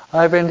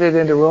 I've entered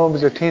into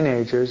rooms of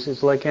teenagers.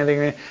 It's like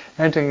entering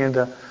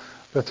into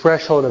the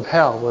threshold of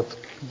hell with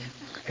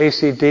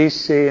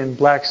AC/DC and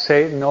Black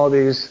Satan, all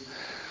these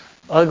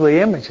ugly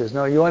images.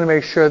 No, you want to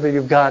make sure that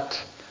you've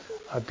got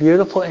a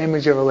beautiful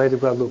image of Our Lady of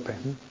Guadalupe.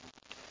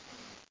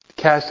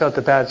 Cast out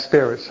the bad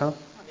spirits, huh?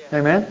 Yeah.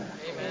 Amen?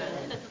 Amen.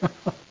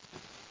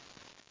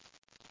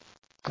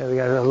 We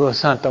got a little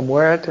Santa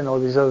Muerte and all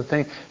these other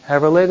things.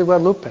 Have Our Lady of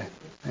Guadalupe.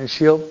 And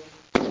she'll...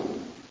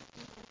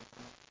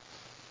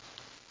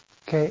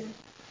 Okay.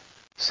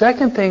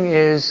 Second thing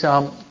is,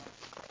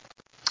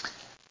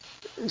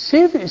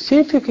 see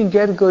if you can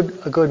get a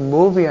good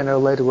movie on Our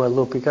Lady of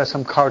Guadalupe. You got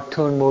some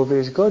cartoon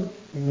movies. Good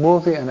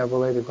movie on Our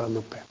Lady of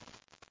Guadalupe.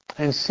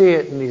 And see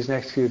it in these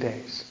next few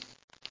days.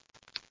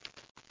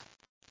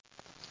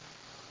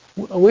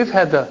 We've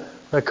had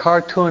the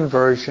cartoon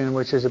version,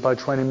 which is about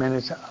 20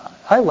 minutes.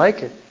 I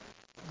like it.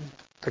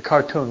 The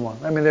cartoon one.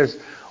 I mean, there's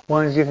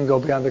ones you can go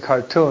beyond the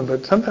cartoon,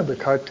 but sometimes the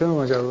cartoon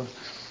ones are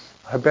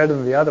better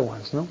than the other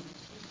ones, no?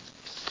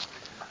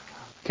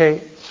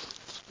 Okay.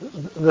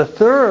 The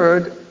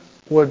third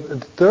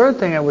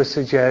thing I would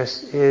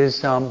suggest is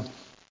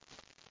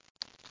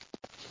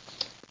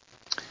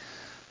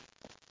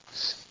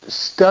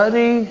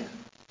study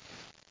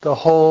the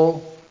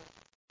whole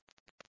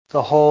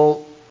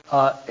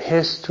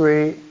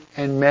history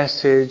and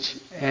message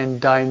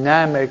and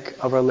dynamic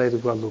of Our Lady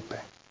of Guadalupe.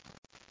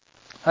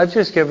 I've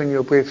just given you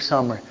a brief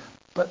summary,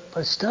 but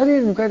study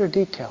it in greater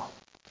detail.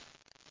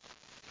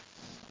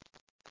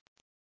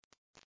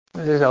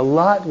 There's a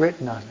lot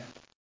written on it.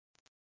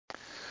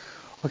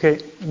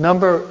 Okay,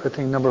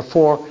 number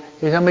 4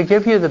 is I'm going to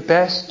give you the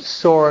best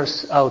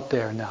source out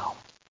there now.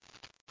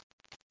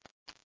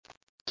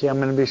 Okay, I'm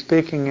going to be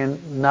speaking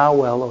in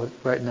Nawel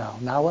right now.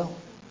 Nawel?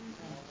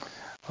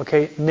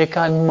 Okay,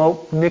 Nikan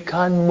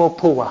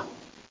Mopua.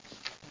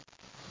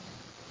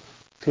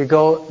 If you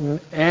go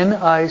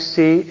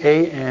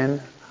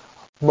Nican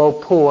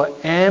Mopua,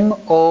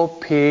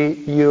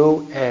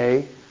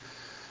 Mopua.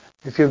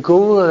 If you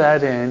Google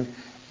that in,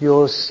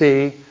 you'll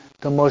see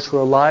the most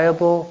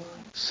reliable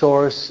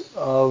source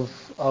of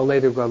Our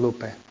Lady of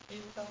Guadalupe.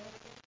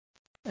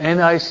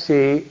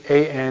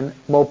 Nican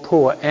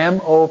Mopua,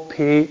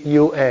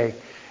 Mopua.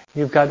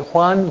 You've got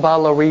Juan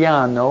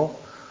Valeriano,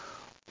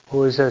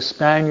 who is a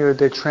Spaniard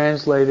that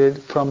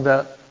translated from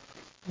the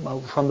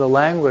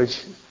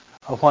language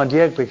of Juan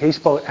Diego. He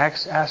spoke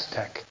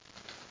Aztec.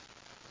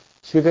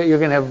 So you're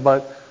going to have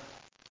about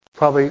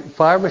probably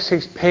 5 or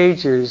 6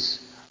 pages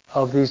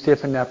of these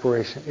different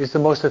apparitions. It's the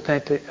most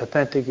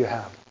authentic you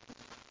have.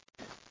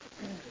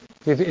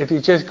 If you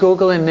just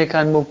Google in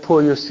Nican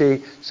Mopua, you'll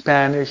see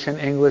Spanish and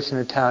English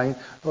and Italian.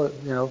 Or,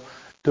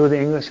 do the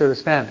English or the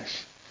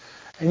Spanish.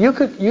 And you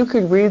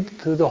could read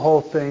through the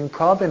whole thing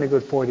probably in a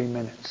good 40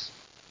 minutes.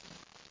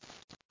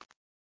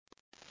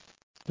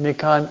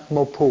 Nican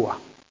Mopua.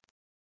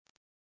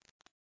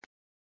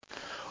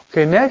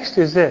 Okay, next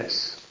is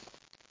this.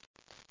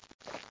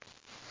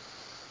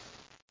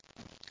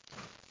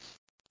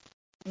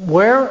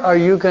 Where are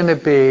you going to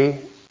be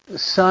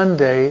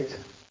Sunday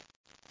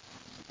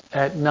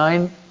at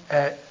 9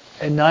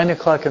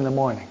 o'clock in the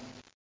morning?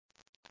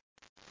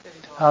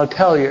 I'll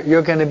tell you,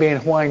 you're going to be in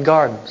Hawaiian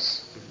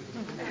Gardens.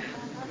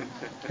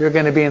 You're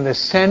going to be in the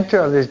center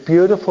of this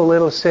beautiful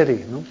little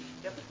city. No?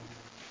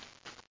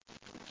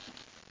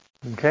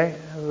 Okay?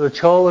 The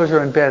Cholas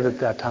are in bed at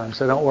that time,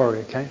 so don't worry,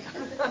 okay?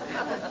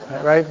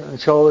 Right? The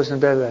Cholas are in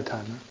bed at that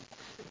time.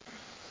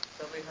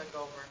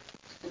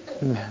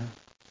 No?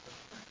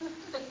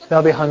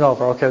 They'll be hungover. They'll be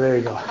hungover. Okay, there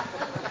you go.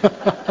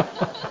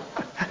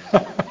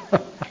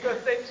 Good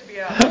thing to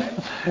be out,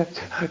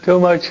 right? Too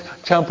much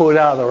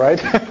champurrado,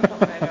 right?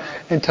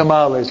 And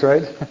tamales,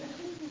 right?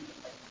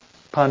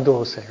 Pan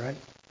dulce, right?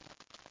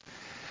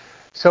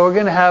 So we're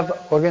going to have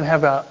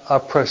a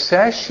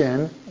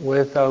procession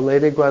with Our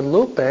Lady of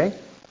Guadalupe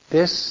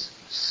this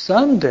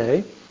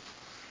Sunday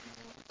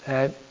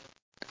at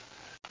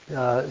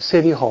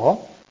City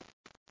Hall,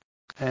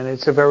 and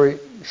it's a very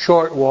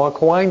short walk.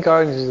 Hawaiian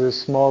Gardens is the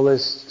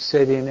smallest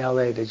city in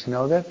LA. Did you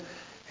know that?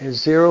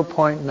 It's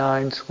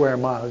 0.9 square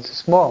miles. It's the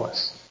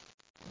smallest.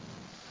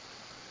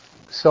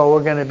 So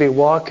we're going to be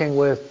walking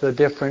with the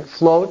different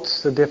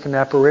floats, the different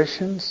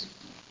apparitions,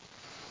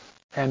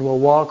 and we'll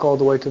walk all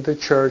the way to the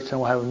church, and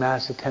we'll have a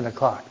mass at 10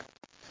 o'clock.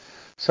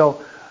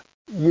 So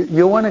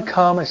you want to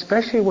come,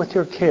 especially with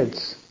your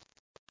kids.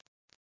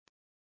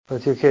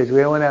 With your kids.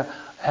 We want to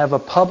have a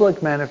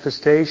public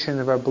manifestation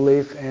of our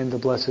belief in the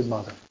Blessed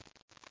Mother.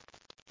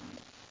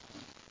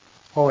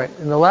 All right,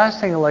 and the last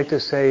thing I'd like to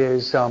say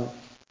is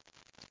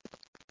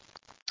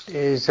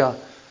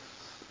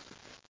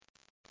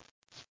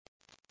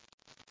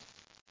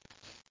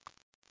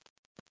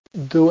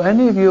do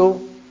any of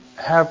you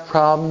have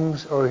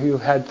problems, or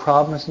you've had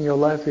problems in your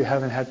life? You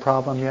haven't had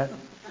problem yet?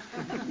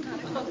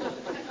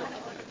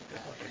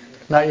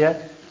 Not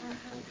yet?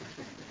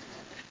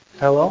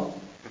 Hello?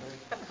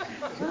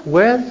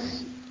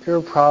 With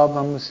your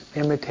problems,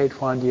 imitate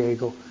Juan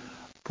Diego.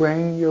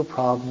 Bring your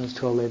problems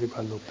to Our Lady of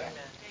Guadalupe.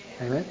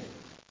 Amen?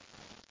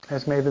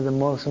 That's maybe the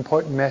most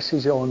important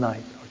message all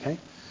night. Okay?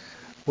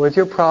 With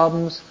your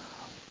problems,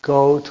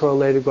 go to Our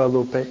Lady of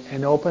Guadalupe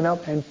and open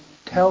up and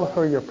tell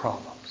her your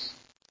problems.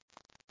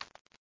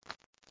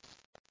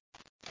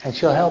 And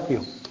she'll help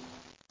you.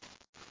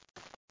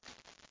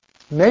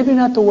 Maybe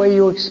not the way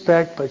you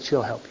expect, but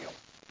she'll help you.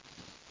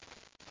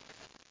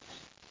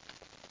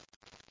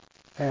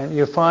 And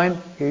you find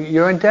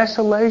you're in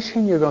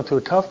desolation, you're going through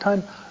a tough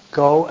time,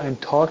 go and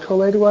talk to Our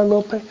Lady of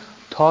Guadalupe.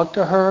 Talk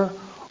to her.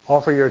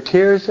 Offer your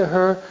tears to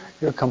her,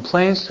 your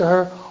complaints to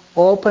her.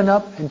 Open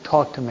up and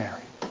talk to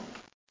Mary.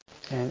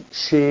 And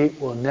she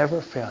will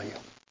never fail you.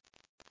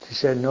 She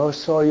said, "No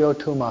soy yo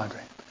tu madre,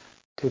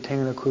 te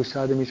tengo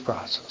cruzada mis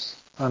brazos."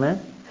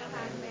 Amen?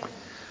 Amen.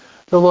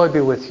 The Lord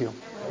be with you.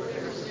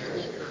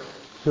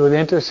 Through the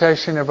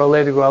intercession of Our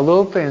Lady of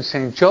Guadalupe and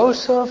St.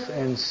 Joseph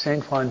and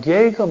St. Juan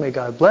Diego, may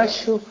God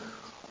bless you.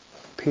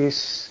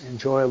 Peace, and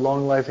joy,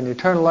 long life, and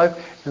eternal life.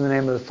 In the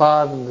name of the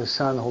Father, and the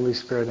Son, and the Holy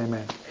Spirit.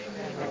 Amen.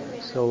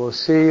 Amen. So we'll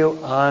see you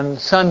on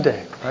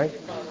Sunday, right?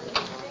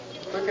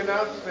 Quick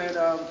announcement.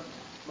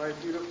 My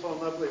beautiful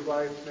and lovely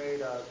wife made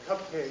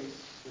cupcakes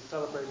to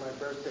celebrate my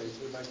birthday.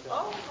 So we'd like to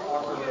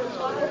offer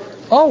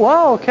those. Oh,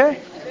 wow, okay.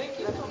 Thank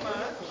you so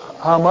much.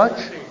 How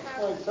much?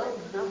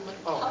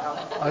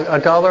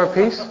 $1 a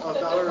piece?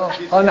 $1 a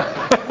piece. Oh, no.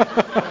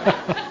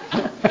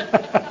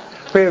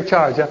 Free of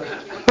charge, huh?